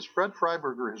 3, is Fred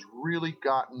Freiberger has really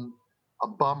gotten a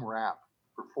bum rap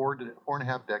for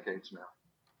 4.5 decades now.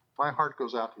 My heart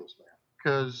goes out to this man,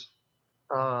 because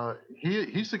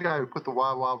he's the guy who put the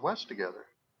Wild Wild West together.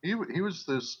 He was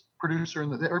this producer,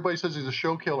 and everybody says he's a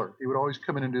show killer. He would always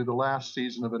come in and do the last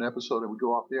season of an episode and would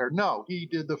go off the air. No, he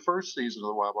did the first season of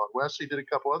the Wild Wild West. He did a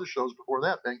couple other shows before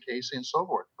that, Ben Casey and so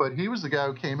forth. But he was the guy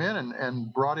who came in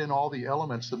and brought in all the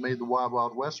elements that made the Wild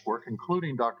Wild West work,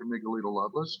 including Dr. Miguelito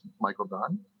Loveless, Michael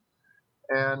Dunn,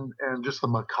 and just the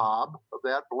macabre of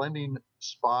that, blending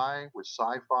spy with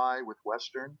sci-fi with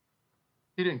Western.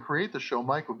 He didn't create the show,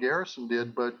 Michael Garrison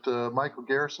did, but Michael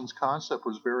Garrison's concept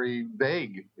was very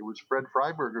vague. It was Fred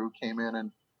Freiberger who came in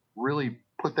and really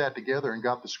put that together and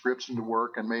got the scripts into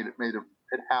work and made it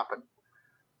happen.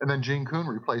 And then Gene Coon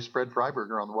replaced Fred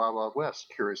Freiberger on the Wild Wild West,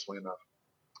 curiously enough.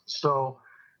 So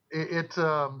this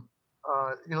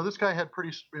guy had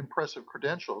pretty impressive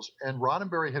credentials, and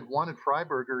Roddenberry had wanted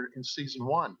Freiberger in season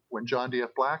 1 when John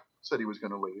D.F. Black said he was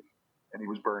going to leave. And he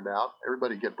was burned out.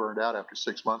 Everybody get burned out after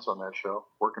 6 months on that show,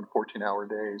 working 14-hour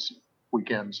days,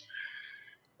 weekends.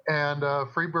 And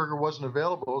Freiberger wasn't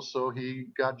available, so he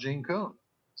got Gene Coon.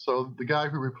 So the guy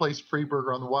who replaced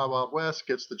Freiberger on the Wild Wild West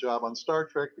gets the job on Star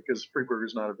Trek because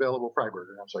Freiberger's not available.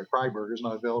 Freiberger's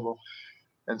not available.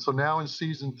 And so now in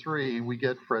season 3, we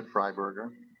get Fred Freiberger.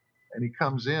 And he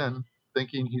comes in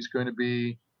thinking he's going to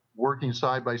be working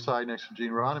side by side next to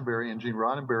Gene Roddenberry, and Gene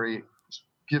Roddenberry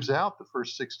gives out the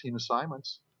first 16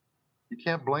 assignments. You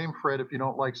can't blame Fred if you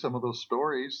don't like some of those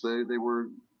stories. They were,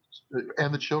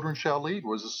 and The Children Shall Lead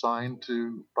was assigned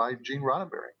by Gene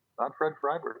Roddenberry, not Fred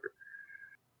Freiberger.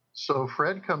 So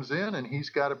Fred comes in and he's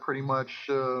got to pretty much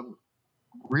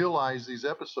realize these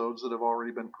episodes that have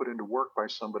already been put into work by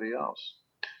somebody else.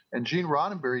 And Gene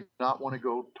Roddenberry did not want to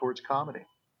go towards comedy.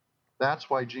 That's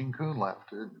why Gene Coon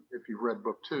left. If you've read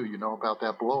book 2, you know about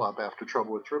that blow up after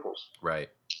Trouble with Tribbles. Right.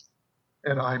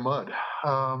 And I Mud.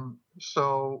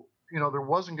 So there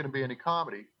wasn't going to be any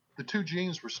comedy. The two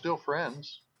Genes were still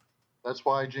friends. That's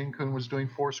why Gene Coon was doing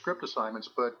 4 script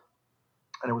assignments, and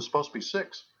it was supposed to be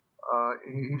 6.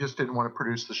 He just didn't want to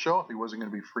produce the show if he wasn't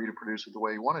going to be free to produce it the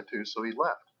way he wanted to, so he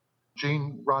left.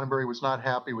 Gene Roddenberry was not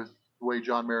happy with the way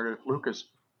John Meredith Lucas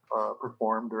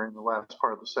performed during the last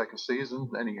part of the second season,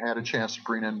 and he had a chance to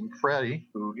bring in Freddie,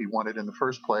 who he wanted in the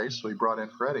first place, so he brought in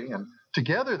Freddie, and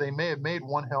together they may have made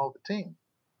one hell of a team.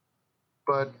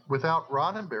 But without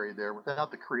Roddenberry there,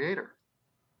 without the creator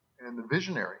and the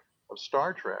visionary of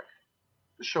Star Trek,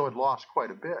 the show had lost quite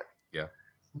a bit. Yeah.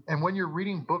 And when you're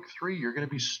reading book 3, you're going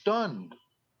to be stunned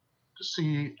to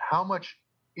see how much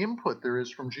input there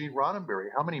is from Gene Roddenberry,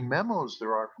 how many memos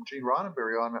there are from Gene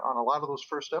Roddenberry on a lot of those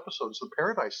first episodes of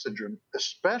Paradise Syndrome,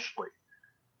 especially.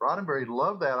 Roddenberry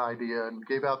loved that idea and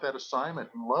gave out that assignment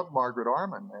and loved Margaret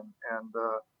Arman, and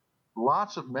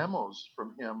lots of memos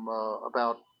from him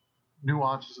about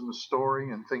nuances in the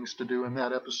story and things to do in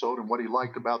that episode and what he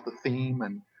liked about the theme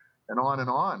and on and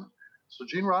on. So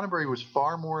Gene Roddenberry was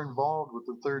far more involved with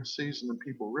the third season than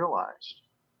people realized.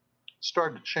 It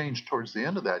started to change towards the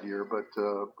end of that year, but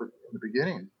in the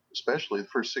beginning, especially the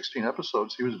first 16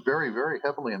 episodes, he was very, very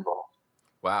heavily involved.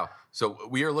 Wow. So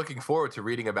we are looking forward to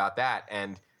reading about that.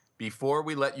 And before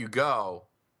we let you go,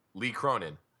 Lee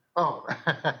Cronin. Oh,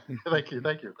 thank you.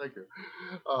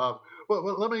 Well,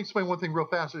 let me explain one thing real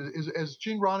fast. As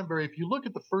Gene Roddenberry, if you look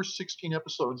at the first 16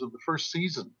 episodes of the first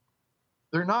season,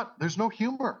 there's no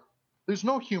humor. There's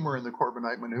no humor in the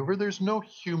Corbomite Maneuver. There's no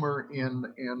humor in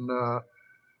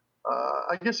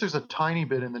I guess there's a tiny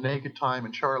bit in The Naked Time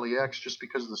and Charlie X, just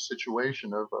because of the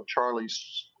situation of Charlie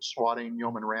swatting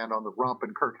Yeoman Rand on the rump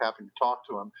and Kirk having to talk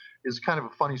to him is kind of a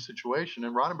funny situation.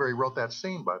 And Roddenberry wrote that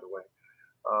scene, by the way,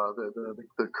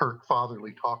 the Kirk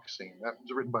fatherly talk scene. That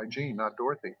was written by Gene, not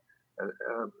Dorothy.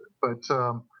 But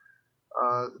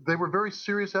they were very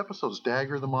serious episodes.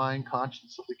 Dagger of the Mind,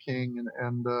 Conscience of the King,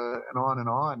 and on and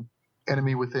on.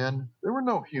 Enemy Within. There were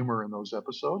no humor in those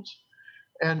episodes.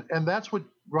 And that's what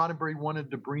Roddenberry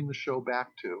wanted to bring the show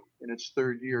back to in its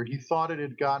third year. He thought it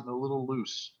had gotten a little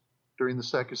loose during the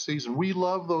second season. We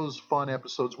love those fun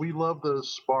episodes. We love the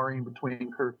sparring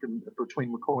between Kirk and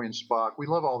between McCoy and Spock. We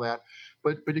love all that.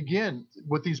 But again,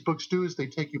 what these books do is they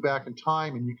take you back in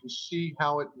time, and you can see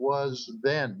how it was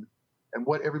then and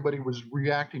what everybody was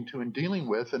reacting to and dealing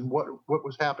with. And what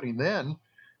was happening then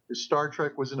is Star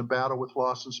Trek was in a battle with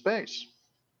Lost in Space,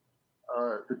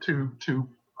 the two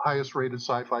highest rated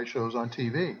sci-fi shows on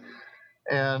TV,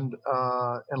 and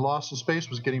Lost in Space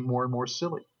was getting more and more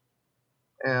silly,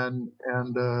 and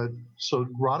so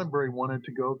Roddenberry wanted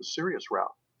to go the serious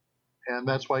route, and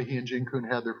that's why he and Gene Coon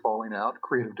had their falling out,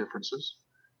 creative differences,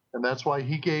 and that's why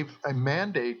he gave a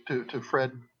mandate to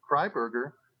Fred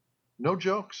Freiberger, no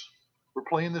jokes, we're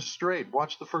playing this straight,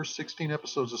 watch the first 16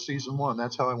 episodes of season 1,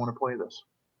 that's how I want to play this,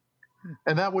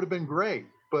 and that would have been great.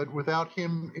 But without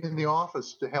him in the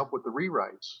office to help with the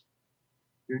rewrites,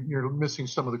 you're missing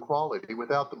some of the quality.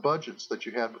 Without the budgets that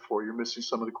you had before, you're missing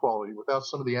some of the quality. Without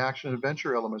some of the action and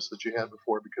adventure elements that you had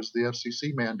before, because of the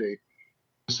FCC mandate,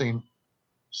 missing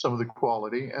some of the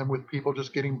quality. And with people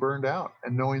just getting burned out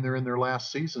and knowing they're in their last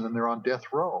season and they're on death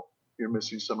row, you're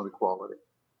missing some of the quality.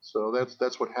 So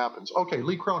that's what happens. Okay,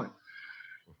 Lee Cronin.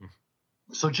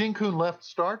 So Gene Coon left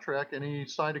Star Trek and he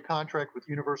signed a contract with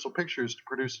Universal Pictures to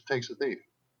produce It Takes a Thief.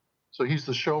 So he's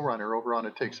the showrunner over on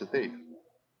It Takes a Thief.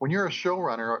 When you're a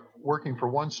showrunner working for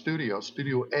one studio,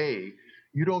 Studio A,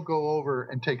 you don't go over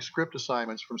and take script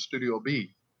assignments from Studio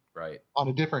B. Right. On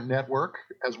a different network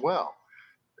as well.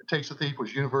 It Takes a Thief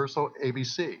was Universal,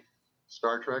 ABC.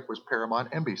 Star Trek was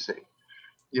Paramount, NBC.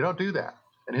 You don't do that.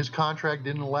 And his contract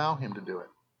didn't allow him to do it.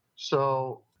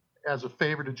 So as a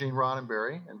favor to Gene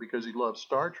Roddenberry, and because he loved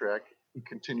Star Trek, he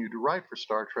continued to write for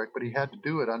Star Trek, but he had to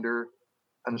do it under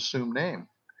an assumed name,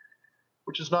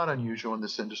 which is not unusual in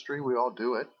this industry. We all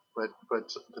do it.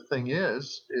 But the thing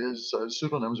is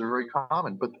pseudonyms are very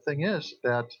common. But the thing is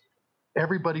that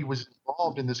everybody was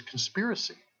involved in this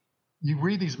conspiracy. You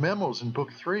read these memos in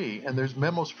book 3, and there's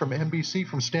memos from NBC,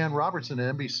 from Stan Robertson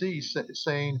at NBC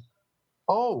saying,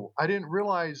 oh, I didn't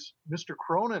realize Mr.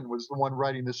 Cronin was the one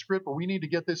writing the script, but we need to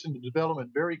get this into development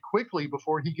very quickly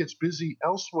before he gets busy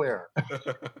elsewhere.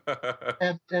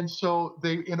 and so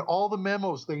they, in all the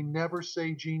memos, they never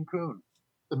say Gene Coon.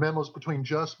 The memos between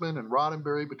Justman and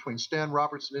Roddenberry, between Stan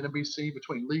Robertson and NBC,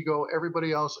 between Lego,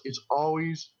 everybody else, it's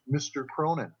always Mr.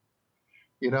 Cronin,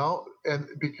 and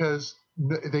because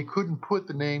they couldn't put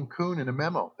the name Coon in a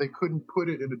memo. They couldn't put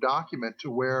it in a document to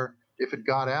where if it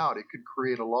got out, it could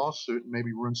create a lawsuit and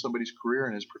maybe ruin somebody's career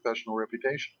and his professional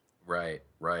reputation. Right.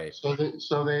 So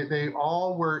they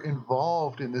all were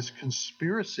involved in this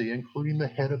conspiracy, including the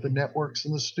head of the networks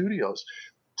and the studios.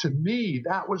 To me,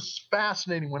 that was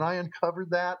fascinating when I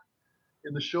uncovered that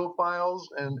in the show files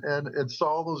and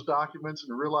saw those documents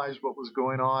and realized what was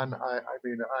going on. I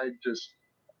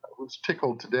was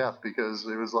tickled to death because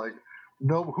it was like,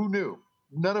 no, who knew?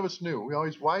 None of us knew.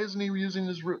 Why isn't he using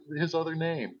his other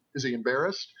name? Is he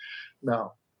embarrassed?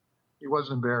 No, he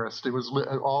wasn't embarrassed. It was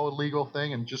all a legal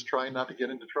thing and just trying not to get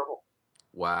into trouble.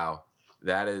 Wow.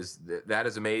 That is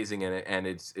amazing. And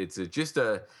it's just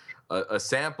a a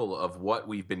sample of what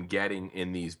we've been getting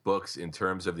in these books in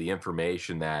terms of the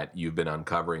information that you've been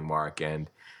uncovering, Mark. And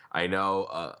I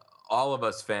know all of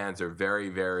us fans are very,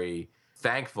 very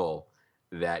thankful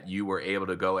that you were able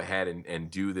to go ahead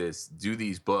and do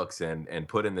these books and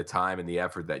put in the time and the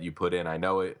effort that you put in. I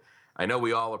know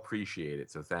we all appreciate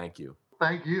it. So thank you.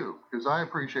 Thank you, because I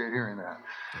appreciate hearing that.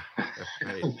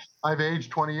 I've aged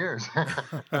 20 years.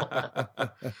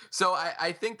 So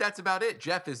I think that's about it.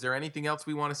 Jeff, is there anything else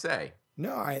we want to say?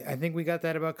 No, I think we got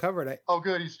that about covered. Oh,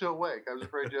 good. He's still awake. I was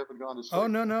afraid Jeff had gone to sleep. Oh,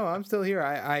 no, I'm still here.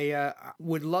 I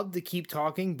would love to keep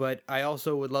talking, but I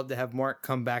also would love to have Mark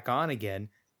come back on again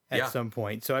at some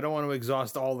point. So I don't want to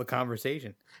exhaust all the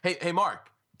conversation. Hey, Mark,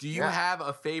 do you have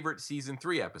a favorite season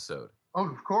 3 episode? Oh,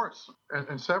 of course,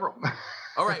 and several.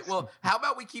 All right. Well, how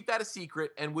about we keep that a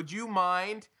secret? And would you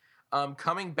mind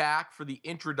coming back for the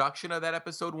introduction of that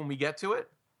episode when we get to it?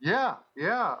 Yeah.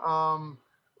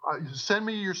 Send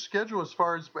me your schedule as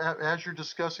far as you're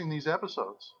discussing these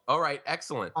episodes. All right.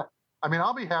 Excellent. I mean,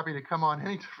 I'll be happy to come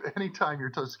on anytime you're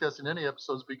discussing any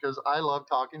episodes, because I love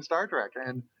talking Star Trek,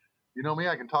 and you know me,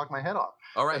 I can talk my head off.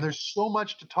 All right. And there's so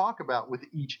much to talk about with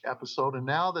each episode. And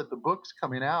now that the book's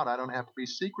coming out, I don't have to be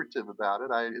secretive about it.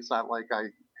 It's not like I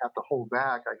have to hold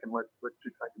back. I can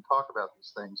talk about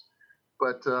these things.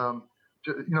 But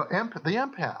The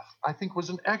Empath, I think, was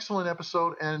an excellent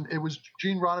episode, and it was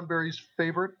Gene Roddenberry's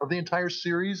favorite of the entire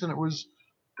series, and it was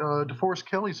DeForest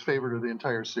Kelley's favorite of the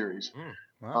entire series.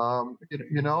 Wow.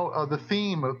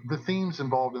 The themes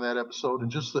involved in that episode,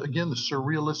 and just the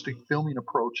surrealistic filming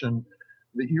approach and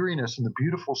the eeriness and the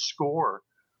beautiful score.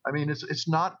 I mean, it's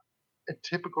not a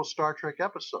typical Star Trek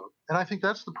episode, and I think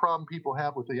that's the problem people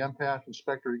have with the Empath and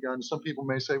Spectre Gun. Some people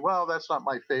may say, "Well, that's not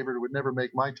my favorite; it would never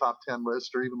make my top 10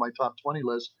 list or even my top 20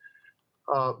 list,"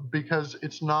 because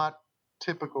it's not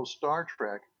typical Star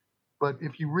Trek. But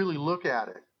if you really look at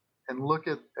it and look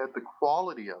at the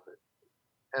quality of it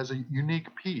as a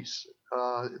unique piece,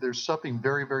 there's something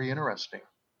very, very interesting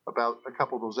about a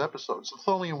couple of those episodes. The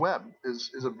Tholian Web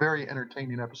is a very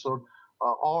entertaining episode.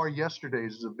 All Our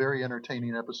Yesterdays is a very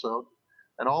entertaining episode.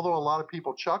 And although a lot of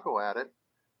people chuckle at it,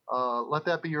 Let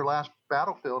That Be Your Last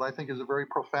Battlefield, I think, is a very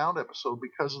profound episode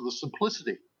because of the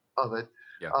simplicity of it.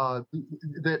 Yeah.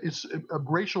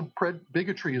 Racial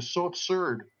bigotry is so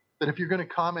absurd that if you're going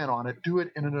to comment on it, do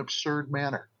it in an absurd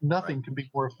manner. Nothing can be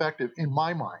more effective in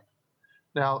my mind.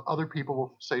 Now, other people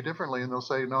will say differently, and they'll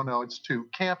say, no, it's too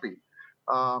campy.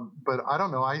 But I don't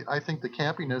know. I think the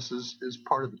campiness is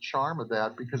part of the charm of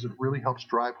that, because it really helps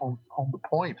drive home the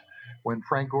point. When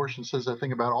Frank Gorshin says that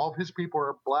thing about all of his people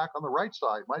are black on the right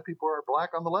side, my people are black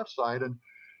on the left side,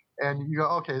 and you go,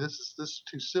 okay, this is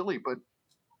too silly, but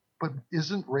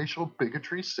isn't racial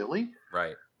bigotry silly?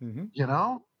 Right. Mm-hmm. You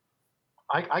know,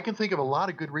 I can think of a lot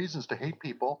of good reasons to hate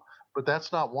people, but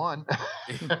that's not one.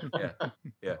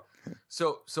 Yeah.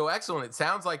 So excellent. It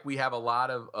sounds like we have a lot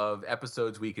of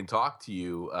episodes we can talk to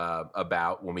you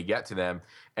about when we get to them,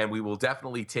 and we will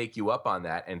definitely take you up on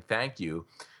that, and thank you.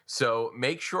 So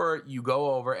make sure you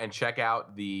go over and check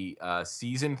out the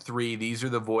season 3, These Are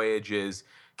the Voyages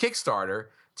Kickstarter,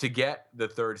 to get the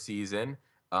 3rd season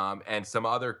and some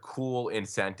other cool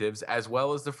incentives, as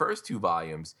well as the first 2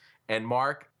 volumes. And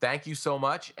Mark, thank you so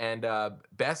much, and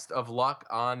best of luck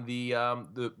on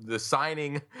the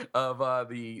signing of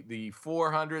the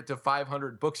 400 to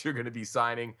 500 books you're going to be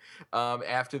signing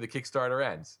after the Kickstarter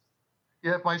ends.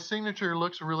 Yeah, if my signature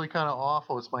looks really kind of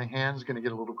awful, it's my hand's going to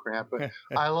get a little cramped. But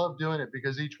I love doing it,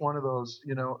 because each one of those,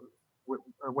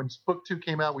 when book 2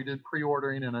 came out, we did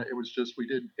pre-ordering, and we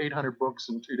did 800 books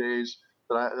in 2 days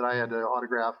that I had to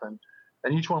autograph, and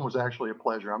each one was actually a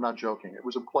pleasure. I'm not joking. It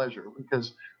was a pleasure,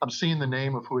 because I'm seeing the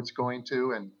name of who it's going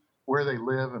to and where they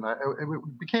live, and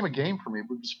it became a game for me. It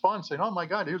was fun saying, "Oh my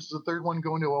God, here's the 3rd one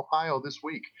going to Ohio this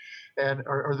week,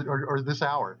 or this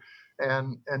hour,"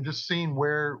 and just seeing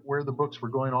where the books were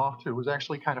going off to was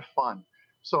actually kind of fun.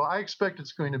 So I expect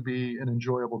it's going to be an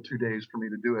enjoyable 2 days for me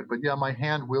to do it. But yeah, my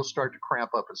hand will start to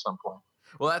cramp up at some point.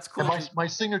 Well, that's cool. And my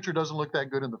signature doesn't look that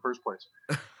good in the first place.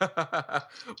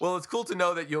 Well, it's cool to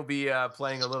know that you'll be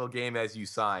playing a little game as you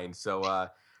sign. So,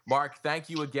 Mark, thank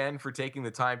you again for taking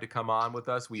the time to come on with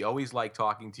us. We always like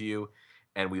talking to you,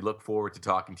 and we look forward to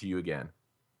talking to you again.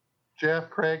 Jeff,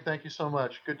 Craig, thank you so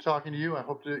much. Good talking to you. I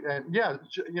hope to, and yeah,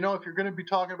 if you're going to be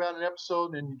talking about an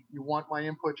episode and you want my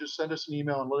input, just send us an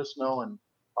email and let us know, and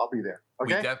I'll be there.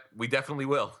 Okay? We definitely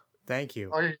will. Thank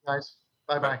you. All right, guys.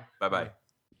 Bye-bye. Bye-bye.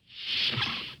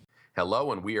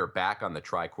 Hello, and we are back on the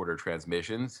Tricorder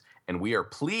Transmissions, and we are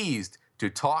pleased to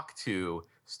talk to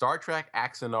Star Trek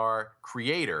Axanar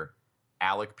creator,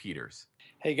 Alec Peters.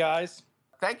 Hey, guys.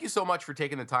 Thank you so much for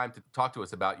taking the time to talk to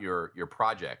us about your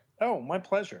project. Oh, my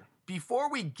pleasure. Before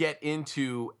we get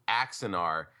into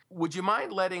Axanar, would you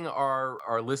mind letting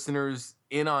our listeners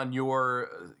in on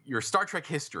your Star Trek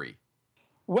history?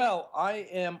 Well, I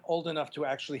am old enough to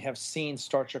actually have seen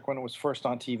Star Trek when it was first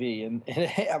on TV. And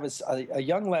I was a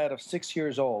young lad of 6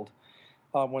 years old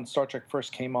when Star Trek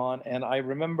first came on. And I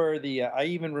remember I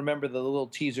even remember the little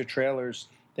teaser trailers.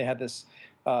 They had this,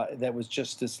 that was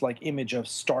just this like image of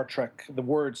Star Trek, the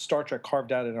word Star Trek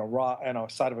carved out in a rock, on a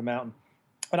side of a mountain.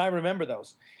 And I remember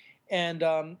those. And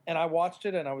I watched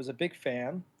it and I was a big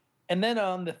fan. And then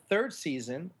on the third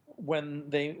season, when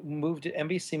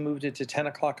NBC moved it to 10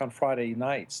 o'clock on Friday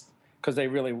nights, because they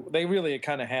really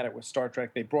kind of had it with Star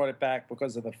Trek. They brought it back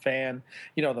because of the fan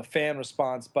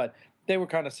response, but they were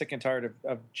kind of sick and tired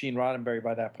of Gene Roddenberry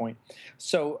by that point.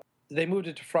 So they moved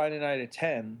it to Friday night at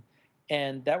 10,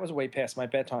 and that was way past my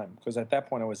bedtime because at that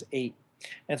point I was 8.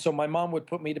 And so my mom would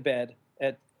put me to bed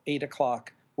at 8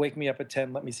 o'clock, wake me up at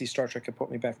 10, let me see Star Trek, and put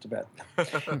me back to bed.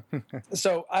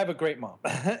 So I have a great mom.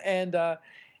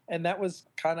 And that was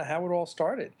kind of how it all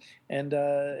started. And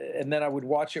then I would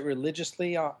watch it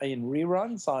religiously in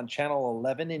reruns on Channel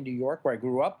 11 in New York, where I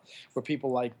grew up, where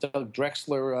people like Doug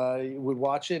Drexler would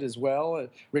watch it as well.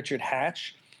 Richard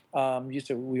Hatch.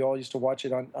 We all used to watch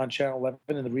it on Channel 11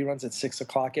 in the reruns at 6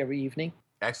 o'clock every evening.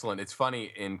 Excellent. It's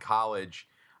funny, in college,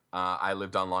 I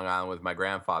lived on Long Island with my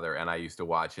grandfather, and I used to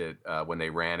watch it when they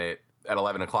ran it at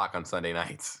 11 o'clock on Sunday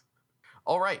nights.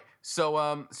 All right. So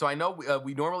I know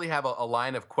we normally have a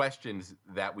line of questions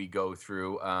that we go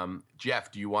through.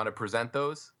 Jeff, do you want to present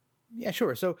those? Yeah,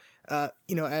 sure. So,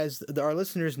 as our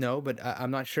listeners know, but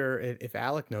I'm not sure if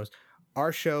Alec knows,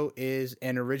 our show is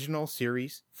an original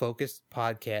series focused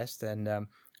podcast. And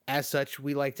as such,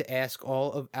 we like to ask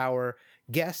all of our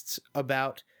guests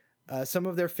about some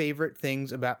of their favorite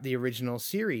things about the original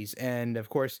series. And of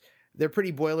course, they're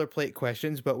pretty boilerplate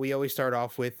questions, but we always start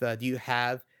off with, do you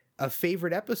have a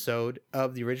favorite episode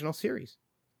of the original series?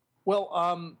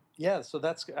 Well, yeah. So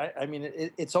that's. I mean,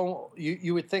 it's all.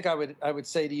 You would think I would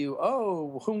say to you,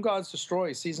 "Oh, Whom Gods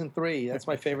Destroy, season 3. That's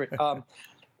my favorite."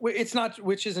 It's not,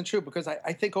 which isn't true because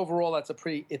I think overall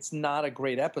it's not a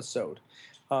great episode.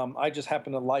 I just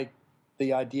happen to like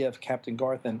the idea of Captain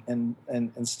Garth and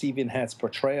Stephen Hatt's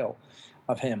portrayal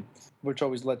of him, which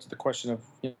always led to the question of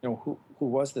who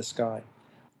was this guy.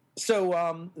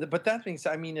 So, but that being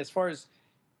said, I mean, as far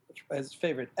as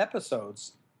favorite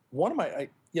episodes, one of my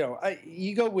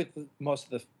you go with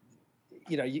most of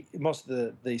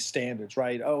the standards,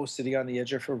 right? Oh, City on the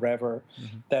Edge of Forever,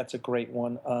 that's a great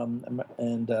one.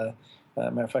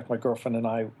 Matter of fact, my girlfriend and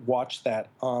I watched that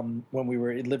when we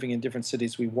were living in different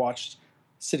cities. We watched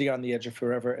City on the Edge of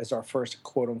Forever as our first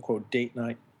quote unquote date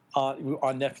night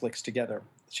on Netflix together.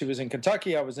 She was in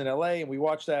Kentucky, I was in LA, and we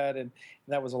watched that, and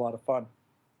that was a lot of fun.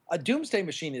 A Doomsday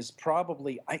Machine is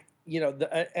probably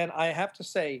and I have to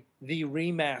say the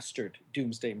remastered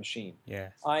Doomsday Machine.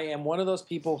 Yes. I am one of those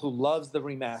people who loves the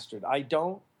remastered. I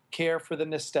don't care for the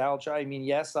nostalgia. I mean,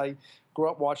 yes, I grew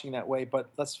up watching that way, but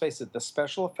let's face it, the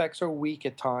special effects are weak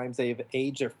at times. They've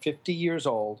aged, they're 50 years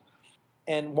old.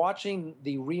 And watching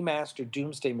the remastered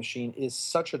Doomsday Machine is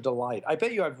such a delight. I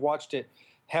bet you I've watched it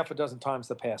half a dozen times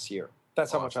the past year.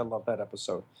 That's how much I love that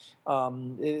episode.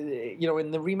 In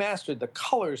the remastered, the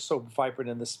color is so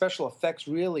vibrant, and the special effects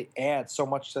really add so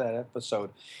much to that episode.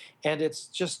 And it's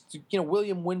just,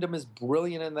 William Wyndham is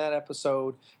brilliant in that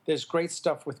episode. There's great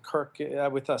stuff with Kirk,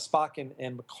 with Spock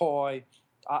and McCoy.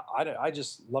 I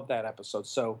just love that episode.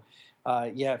 So,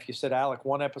 if you said, Alec,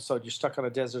 one episode, you're stuck on a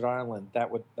desert island, that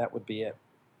would be it.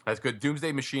 That's good.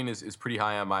 Doomsday Machine is pretty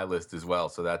high on my list as well.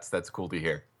 So that's cool to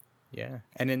hear. Yeah.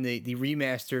 And in the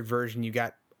remastered version, you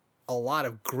got a lot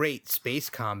of great space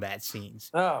combat scenes.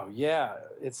 Oh, yeah.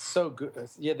 It's so good.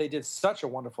 Yeah, they did such a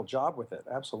wonderful job with it.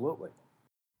 Absolutely.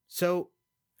 So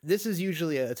this is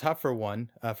usually a tougher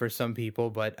one for some people,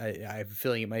 but I have a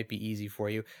feeling it might be easy for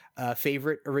you.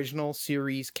 Favorite original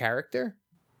series character?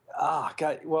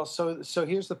 God. Well, so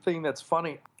here's the thing that's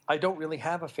funny. I don't really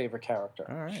have a favorite character.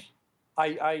 All right.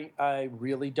 I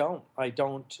really don't. I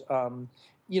don't.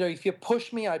 If you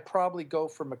push me, I'd probably go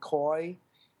for McCoy.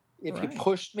 If you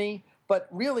pushed me, but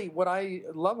really, what I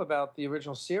love about the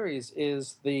original series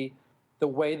is the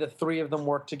way the three of them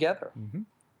work together. Mm-hmm.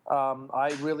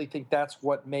 I really think that's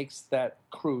what makes that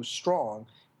crew strong,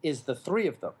 is the three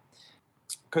of them.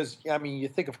 Because you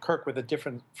think of Kirk with a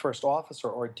different first officer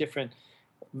or a different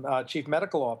chief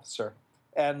medical officer,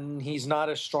 and he's not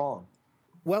as strong.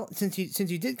 Well, since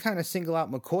you did kind of single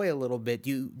out McCoy a little bit,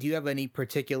 do you have any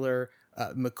particular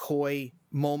McCoy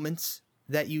moments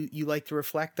that you like to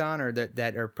reflect on, or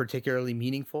that are particularly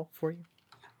meaningful for you?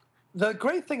 The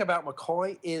great thing about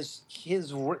McCoy is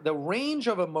the range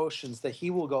of emotions that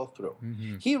he will go through.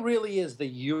 Mm-hmm. He really is the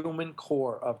human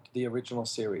core of the original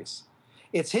series.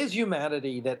 It's his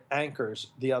humanity that anchors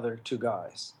the other two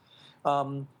guys,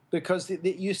 because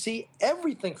you see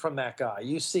everything from that guy.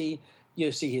 You see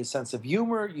his sense of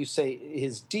humor. You see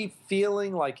his deep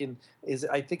feeling, I think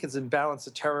it's in Balance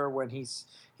of Terror when he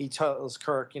tells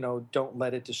Kirk, don't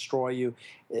let it destroy you.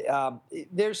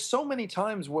 There's so many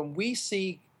times when we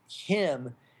see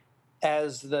him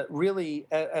as I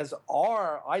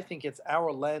think it's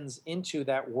our lens into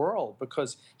that world,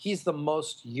 because he's the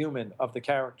most human of the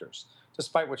characters,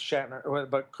 despite what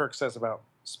Kirk says about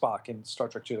Spock in Star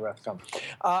Trek II: The Wrath to Come.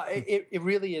 It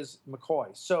really is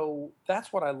McCoy. So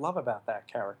that's what I love about that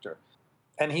character.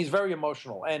 And he's very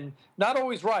emotional, and not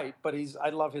always right, but I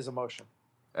love his emotion.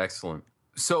 Excellent.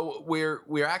 So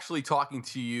we're actually talking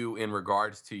to you in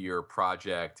regards to your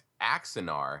project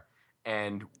Axanar,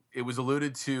 and it was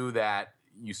alluded to that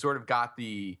you sort of got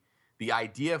the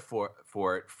idea for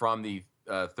it from the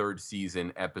third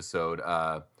season episode,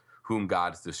 Whom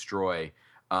Gods Destroy.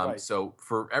 Right. So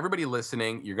for everybody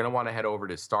listening, you're going to want to head over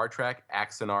to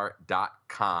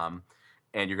StarTrekAxanar.com,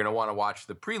 and you're going to want to watch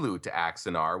the prelude to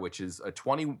Axanar, which is a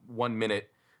 21-minute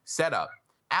setup.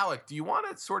 Alec, do you want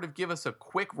to sort of give us a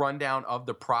quick rundown of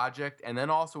the project and then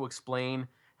also explain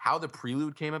how the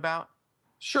prelude came about?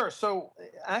 Sure. So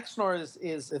Axanar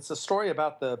it's a story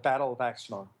about the Battle of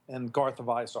Axanar and Garth of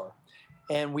Izar.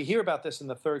 And we hear about this in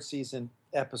the third season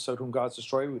episode, Whom Gods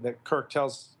Destroy, that Kirk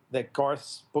tells that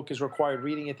Garth's book is required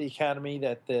reading at the Academy,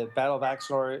 that the Battle of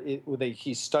Axanar,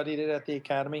 he studied it at the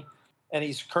Academy, and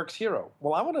he's Kirk's hero.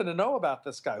 Well, I wanted to know about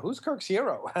this guy. Who's Kirk's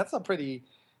hero? That's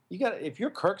if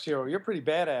you're Kirk's hero, you're pretty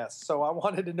badass. So I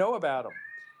wanted to know about him.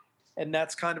 And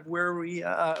that's kind of where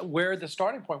where the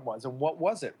starting point was, and what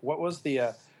was it?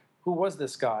 Who was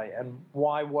this guy, and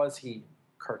why was he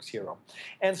Kirk's hero?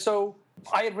 And so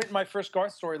I had written my first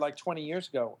Garth story like 20 years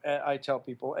ago, I tell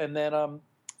people, and then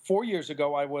 4 years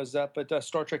ago I was up at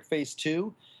Star Trek Phase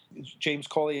 2. James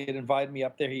Cawley had invited me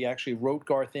up there. He actually wrote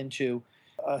Garth into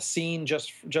a scene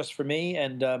just for me,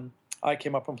 and I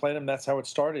came up and played him. That's how it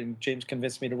started. And James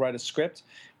convinced me to write a script,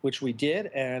 which we did,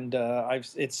 and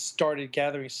it started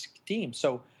gathering steam.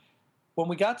 So when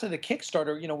we got to the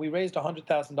Kickstarter, we raised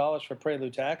 $100,000 for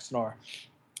Prelude to Axanar,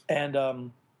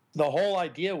 and the whole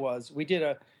idea was we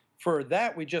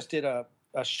just did a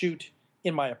shoot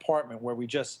in my apartment where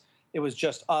it was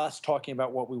just us talking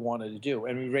about what we wanted to do,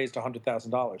 and we raised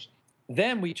 $100,000.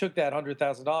 Then we took that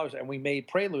 $100,000 and we made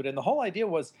Prelude. And the whole idea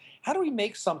was, how do we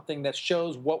make something that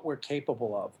shows what we're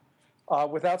capable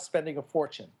of without spending a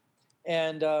fortune?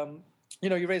 And,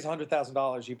 you raise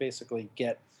 $100,000, you basically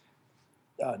get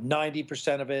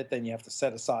 90% of it. Then you have to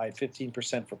set aside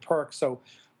 15% for perks. So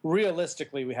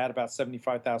realistically, we had about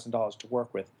 $75,000 to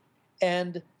work with.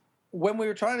 And when we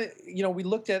were trying to, we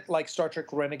looked at like Star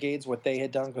Trek Renegades, what they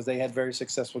had done, because they had very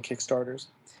successful Kickstarters.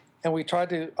 And we tried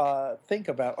to think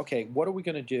about, okay, what are we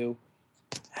going to do?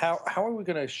 How are we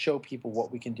going to show people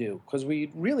what we can do? Because we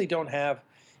really don't have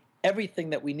everything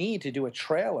that we need to do a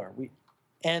trailer.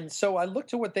 And so I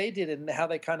looked at what they did and how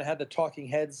they kind of had the Talking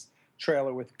Heads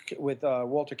trailer with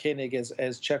Walter Koenig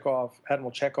as Chekhov,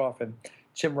 Admiral Chekhov, and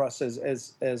Tim Russ as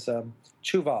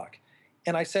Tuvok.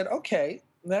 And I said, okay,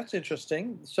 that's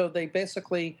interesting. So they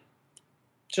basically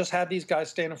just had these guys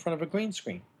stand in front of a green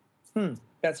screen.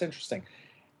 That's interesting.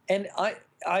 And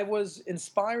I was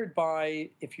inspired by,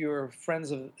 if you're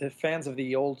fans of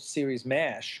the old series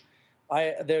MASH,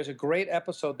 there's a great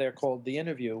episode there called The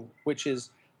Interview, which is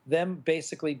them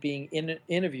basically being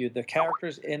interviewed, the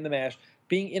characters in the MASH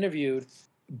being interviewed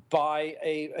by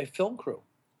a film crew.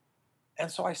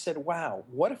 And so I said, wow,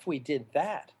 what if we did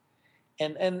that?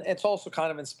 And it's also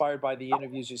kind of inspired by the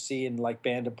interviews you see in like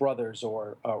Band of Brothers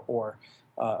or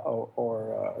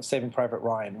Saving Private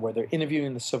Ryan, where they're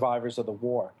interviewing the survivors of the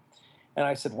war. And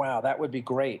I said, wow, that would be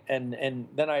great. And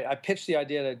then I pitched the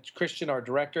idea to Christian, our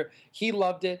director. He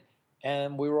loved it,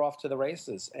 and we were off to the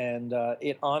races. And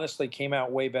it honestly came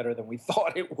out way better than we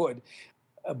thought it would.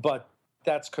 But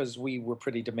that's because we were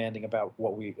pretty demanding about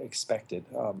what we expected.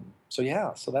 So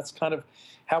that's kind of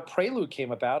how Prelude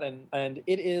came about. And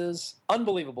it is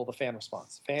unbelievable, the fan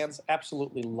response. Fans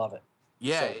absolutely love it.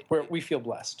 Yeah, so we feel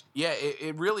blessed. Yeah,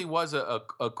 it really was a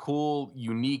cool,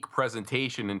 unique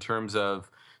presentation in terms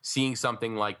of seeing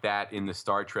something like that in the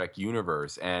Star Trek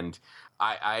universe. And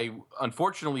I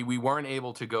unfortunately, we weren't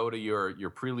able to go to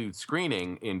your Prelude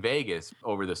screening in Vegas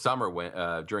over the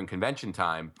summer during convention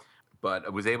time, but I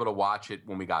was able to watch it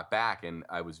when we got back, and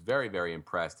I was very, very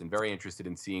impressed and very interested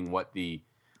in seeing what the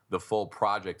full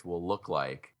project will look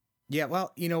like. Yeah,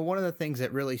 well, one of the things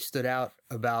that really stood out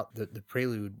about the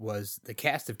Prelude was the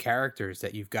cast of characters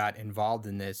that you've got involved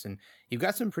in this, and you've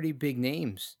got some pretty big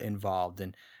names involved.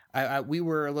 And we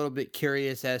were a little bit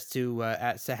curious as to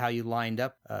how you lined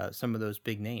up some of those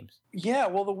big names. Yeah,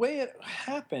 well, the way it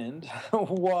happened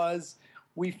was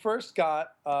we first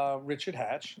got Richard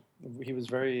Hatch. He was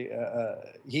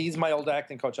he's my old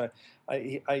acting coach.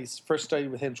 I first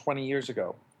studied with him 20 years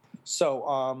ago.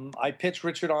 So I pitched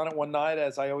Richard on it one night.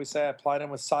 As I always say, I plied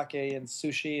him with sake and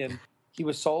sushi, and he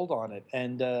was sold on it.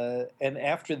 And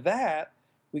after that,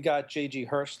 we got J.G.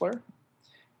 Hertzler.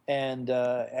 And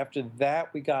after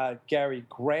that, we got Gary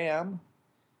Graham.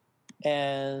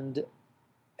 And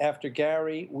after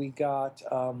Gary, we got,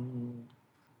 I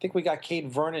think we got Kate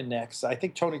Vernon next. I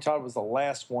think Tony Todd was the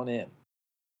last one in.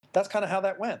 That's kind of how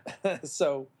that went.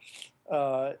 So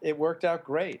it worked out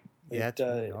great. Yeah, it's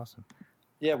really awesome.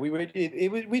 Yeah,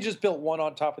 we just built one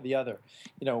on top of the other.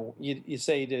 You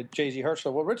say to J.G.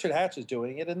 Hertzler, well, Richard Hatch is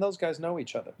doing it, and those guys know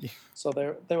each other. Yeah. So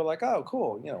they were like, oh,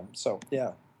 cool. So,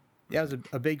 yeah. Yeah, I was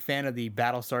a big fan of the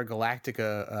Battlestar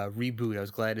Galactica reboot. I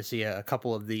was glad to see a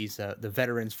couple of these, the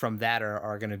veterans from that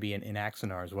are going to be in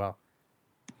Axanar as well.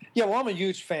 Yeah, well, I'm a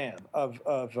huge fan of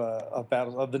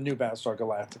the new Battlestar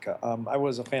Galactica. I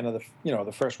was a fan of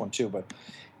the first one too, but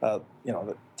that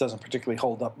doesn't particularly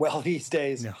hold up well these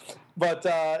days. No. But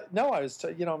no, I was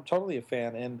I'm totally a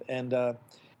fan, and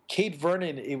Kate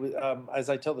Vernon. It was as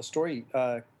I tell the story,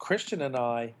 Christian and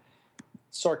I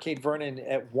saw Kate Vernon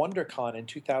at WonderCon in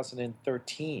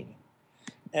 2013,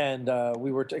 and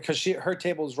we were because her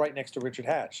table was right next to Richard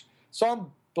Hatch. So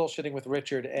I'm bullshitting with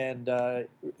Richard, and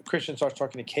Christian starts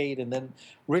talking to Kate, and then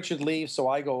Richard leaves, so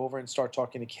I go over and start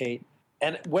talking to Kate.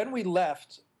 And when we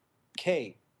left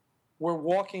Kate, we're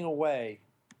walking away,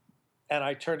 and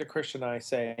I turn to Christian and I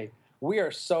say, we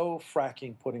are so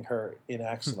fracking putting her in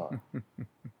Axanar.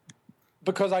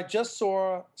 Because I just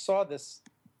saw this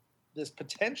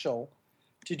potential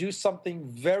to do something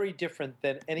very different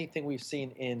than anything we've seen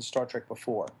in Star Trek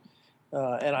before.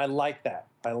 And I like that.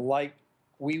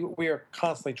 We are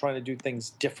constantly trying to do things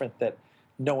different that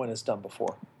no one has done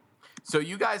before. So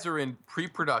you guys are in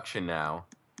pre-production now.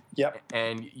 Yep.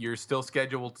 And you're still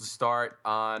scheduled to start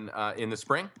on in the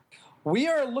spring? We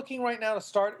are looking right now to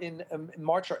start in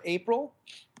March or April.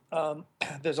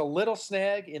 There's a little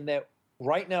snag in that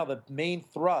right now the main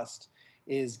thrust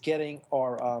is getting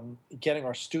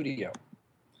our studio.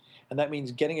 And that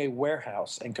means getting a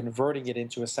warehouse and converting it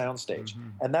into a soundstage. Mm-hmm.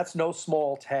 And that's no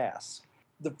small task.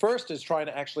 The first is trying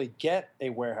to actually get a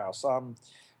warehouse.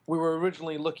 We were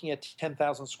originally looking at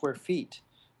 10,000 square feet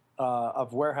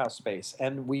of warehouse space,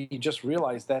 and we just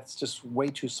realized that's just way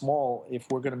too small if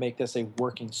we're going to make this a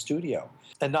working studio.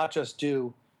 And not just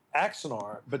do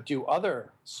Axanar, but do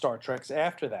other Star Treks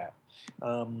after that.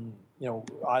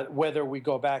 Whether we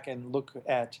go back and look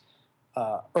at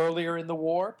earlier in the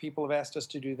war, people have asked us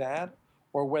to do that,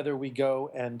 or whether we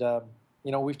go and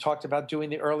we've talked about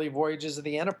doing the early voyages of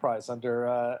the Enterprise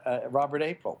under Robert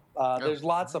April. There's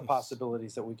lots of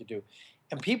possibilities that we could do.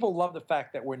 And people love the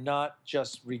fact that we're not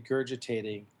just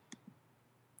regurgitating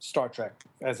Star Trek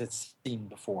as it's seen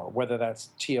before, whether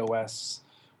that's TOS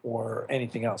or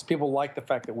anything else. People like the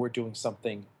fact that we're doing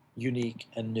something unique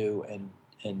and new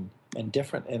and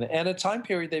different and a time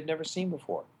period they've never seen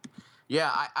before. Yeah,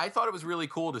 I thought it was really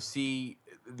cool to see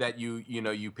that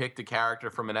you picked a character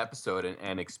from an episode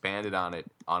and expanded on it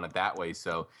that way.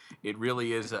 So it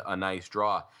really is a nice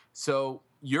draw. So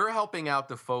you're helping out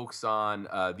the folks on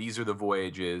These Are the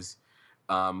Voyages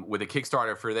with a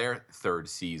Kickstarter for their third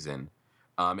season.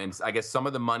 And I guess some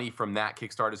of the money from that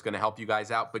Kickstarter is going to help you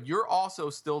guys out. But you're also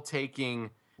still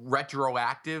taking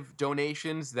retroactive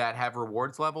donations that have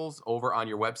rewards levels over on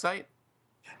your website?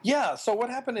 Yeah, so what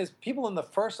happened is people in the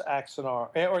first Axanar,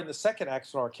 or in the second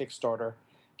Axanar Kickstarter,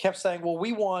 kept saying, well,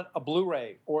 we want a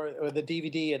Blu-ray or the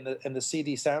DVD and the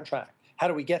CD soundtrack. How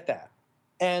do we get that?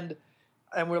 And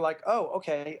we're like, oh,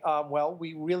 okay, well,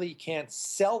 we really can't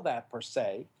sell that per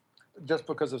se, just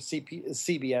because of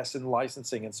CBS and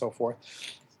licensing and so forth.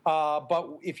 But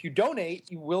if you donate,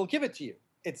 we'll give it to you.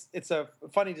 It's a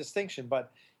funny distinction,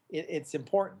 but it's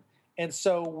important. And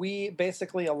so we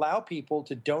basically allow people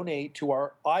to donate to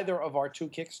either of our two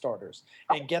Kickstarters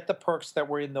and get the perks that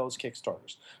were in those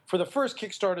Kickstarters. For the first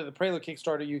Kickstarter, the Prelude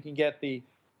Kickstarter, you can get the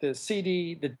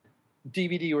CD, the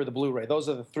DVD, or the Blu-ray. Those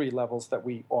are the three levels that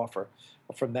we offer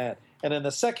from that. And in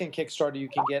the second Kickstarter, you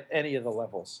can get any of the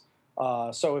levels.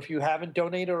 So if you haven't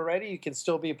donated already, you can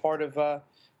still be a part of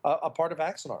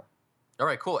Axanar. All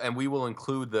right, cool. And we will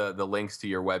include the links to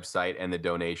your website and the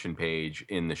donation page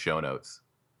in the show notes.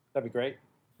 That'd be great.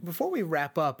 Before we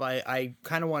wrap up, I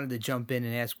kind of wanted to jump in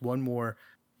and ask one more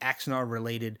Axanar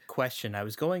related question. I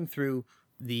was going through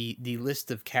the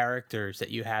list of characters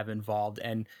that you have involved,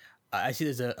 and I see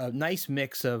there's a nice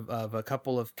mix of a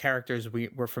couple of characters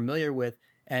we're familiar with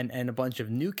and a bunch of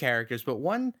new characters. But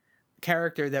one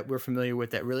character that we're familiar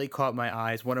with that really caught my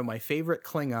eyes, one of my favorite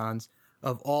Klingons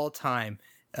of all time,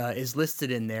 is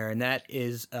listed in there, and that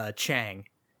is Chang.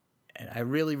 And I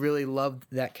really, really loved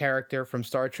that character from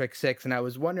Star Trek VI. And I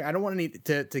was wondering, I don't want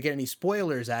to get any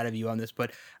spoilers out of you on this,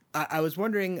 but I was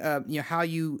wondering, how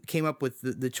you came up with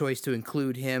the choice to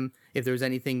include him. If there was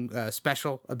anything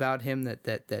special about him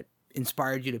that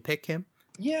inspired you to pick him.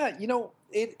 Yeah,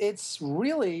 it's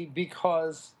really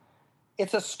because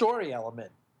it's a story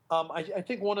element. I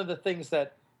think one of the things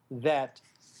that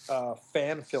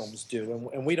fan films do,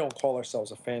 and we don't call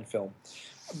ourselves a fan film,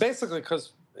 basically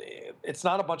because it's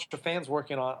not a bunch of fans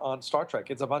working on Star Trek.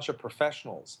 It's a bunch of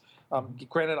professionals.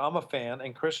 Granted, I'm a fan,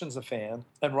 and Christian's a fan,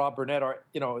 and Rob Burnett, our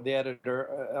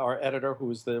editor,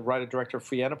 who is the writer-director of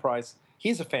Free Enterprise,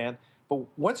 he's a fan. But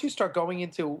once you start going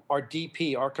into our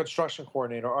DP, our construction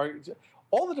coordinator,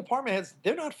 all the department heads,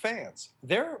 they're not fans.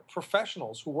 They're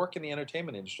professionals who work in the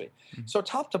entertainment industry. Mm-hmm. So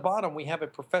top to bottom, we have a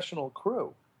professional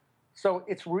crew. So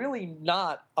it's really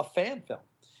not a fan film.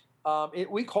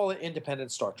 We call it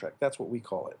independent Star Trek. That's what we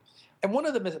call it. And one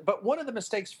of the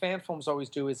mistakes fan films always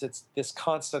do is it's this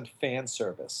constant fan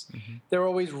service. Mm-hmm. They're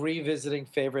always revisiting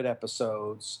favorite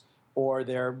episodes, or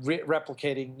they're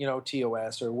replicating,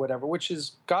 TOS or whatever, which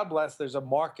is, God bless, there's a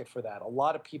market for that. A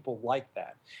lot of people like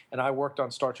that. And I worked on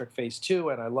Star Trek Phase 2,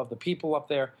 and I love the people up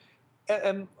there.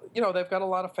 And they've got a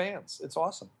lot of fans. It's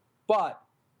awesome. But,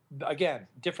 again,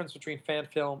 difference between fan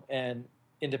film and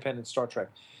independent Star Trek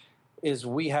is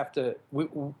we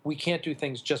can't do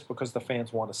things just because the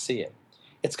fans want to see it.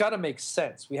 It's got to make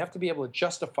sense. We have to be able to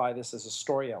justify this as a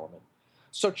story element.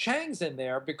 So Chang's in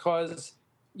there because,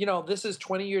 this is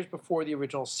 20 years before the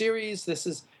original series. This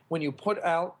is when you put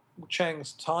out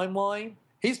Chang's timeline.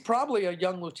 He's probably a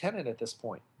young lieutenant at this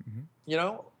point,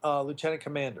 lieutenant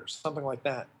commander, something like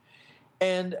that.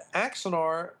 And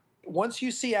Axanar, once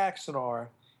you see Axanar,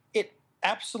 it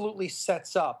absolutely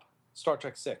sets up Star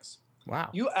Trek VI. Wow.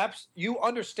 You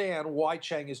understand why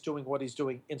Chang is doing what he's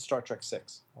doing in Star Trek VI.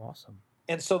 Awesome.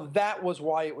 And so that was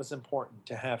why it was important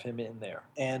to have him in there.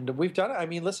 And we've done it. I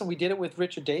mean, listen, we did it with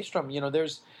Richard Daystrom.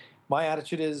 My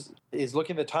attitude is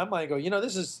looking at the timeline and go,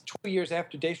 this is 2 years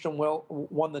after Daystrom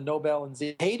won the Nobel in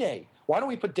Z heyday. Why don't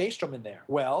we put Daystrom in there?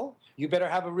 Well, you better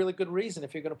have a really good reason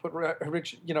if you're going to put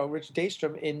Richard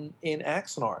Daystrom in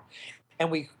Axanar. And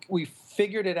we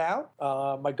figured it out.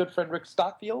 My good friend Rick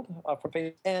Stockfield from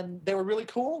Facebook, and they were really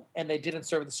cool, and they didn't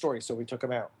serve the story, so we took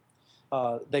them out.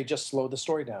 They just slowed the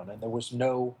story down, and there was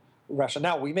no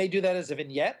rationale. Now, we may do that as a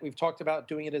vignette. We've talked about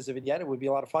doing it as a vignette. It would be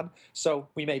a lot of fun, so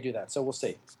we may do that. So we'll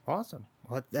see. Awesome.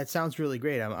 Well, that sounds really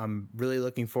great. I'm really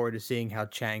looking forward to seeing how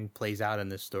Chang plays out in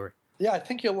this story. Yeah, I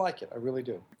think you'll like it. I really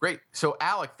do. Great. So,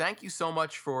 Alec, thank you so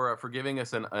much for giving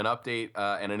us an update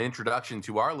and an introduction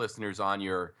to our listeners on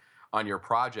your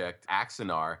project,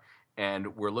 Axanar,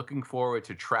 and we're looking forward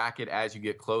to track it as you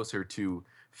get closer to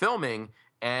filming,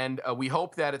 and we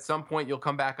hope that at some point you'll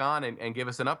come back on and give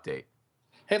us an update.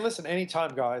 Hey, listen,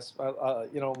 anytime, guys.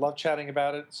 Love chatting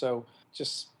about it, so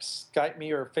just Skype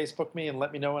me or Facebook me and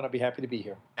let me know, and I'll be happy to be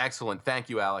here. Excellent. Thank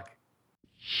you, Alec.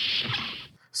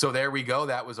 So there we go.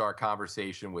 That was our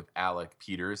conversation with Alec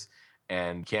Peters.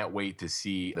 And can't wait to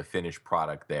see the finished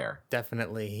product there.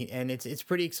 Definitely, and it's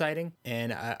pretty exciting.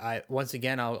 And I once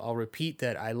again I'll repeat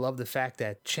that I love the fact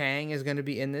that Chang is going to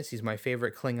be in this. He's my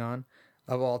favorite Klingon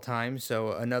of all time.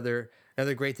 So another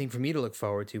great thing for me to look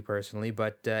forward to personally.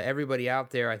 But everybody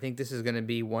out there, I think this is going to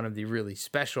be one of the really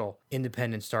special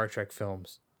independent Star Trek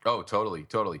films. Oh, totally.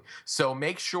 So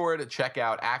make sure to check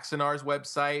out Axanar's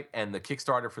website and the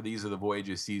Kickstarter for These Are the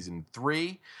Voyages Season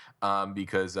 3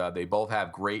 because they both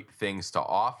have great things to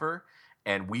offer.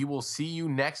 And we will see you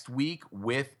next week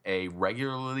with a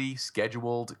regularly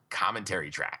scheduled commentary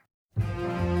track.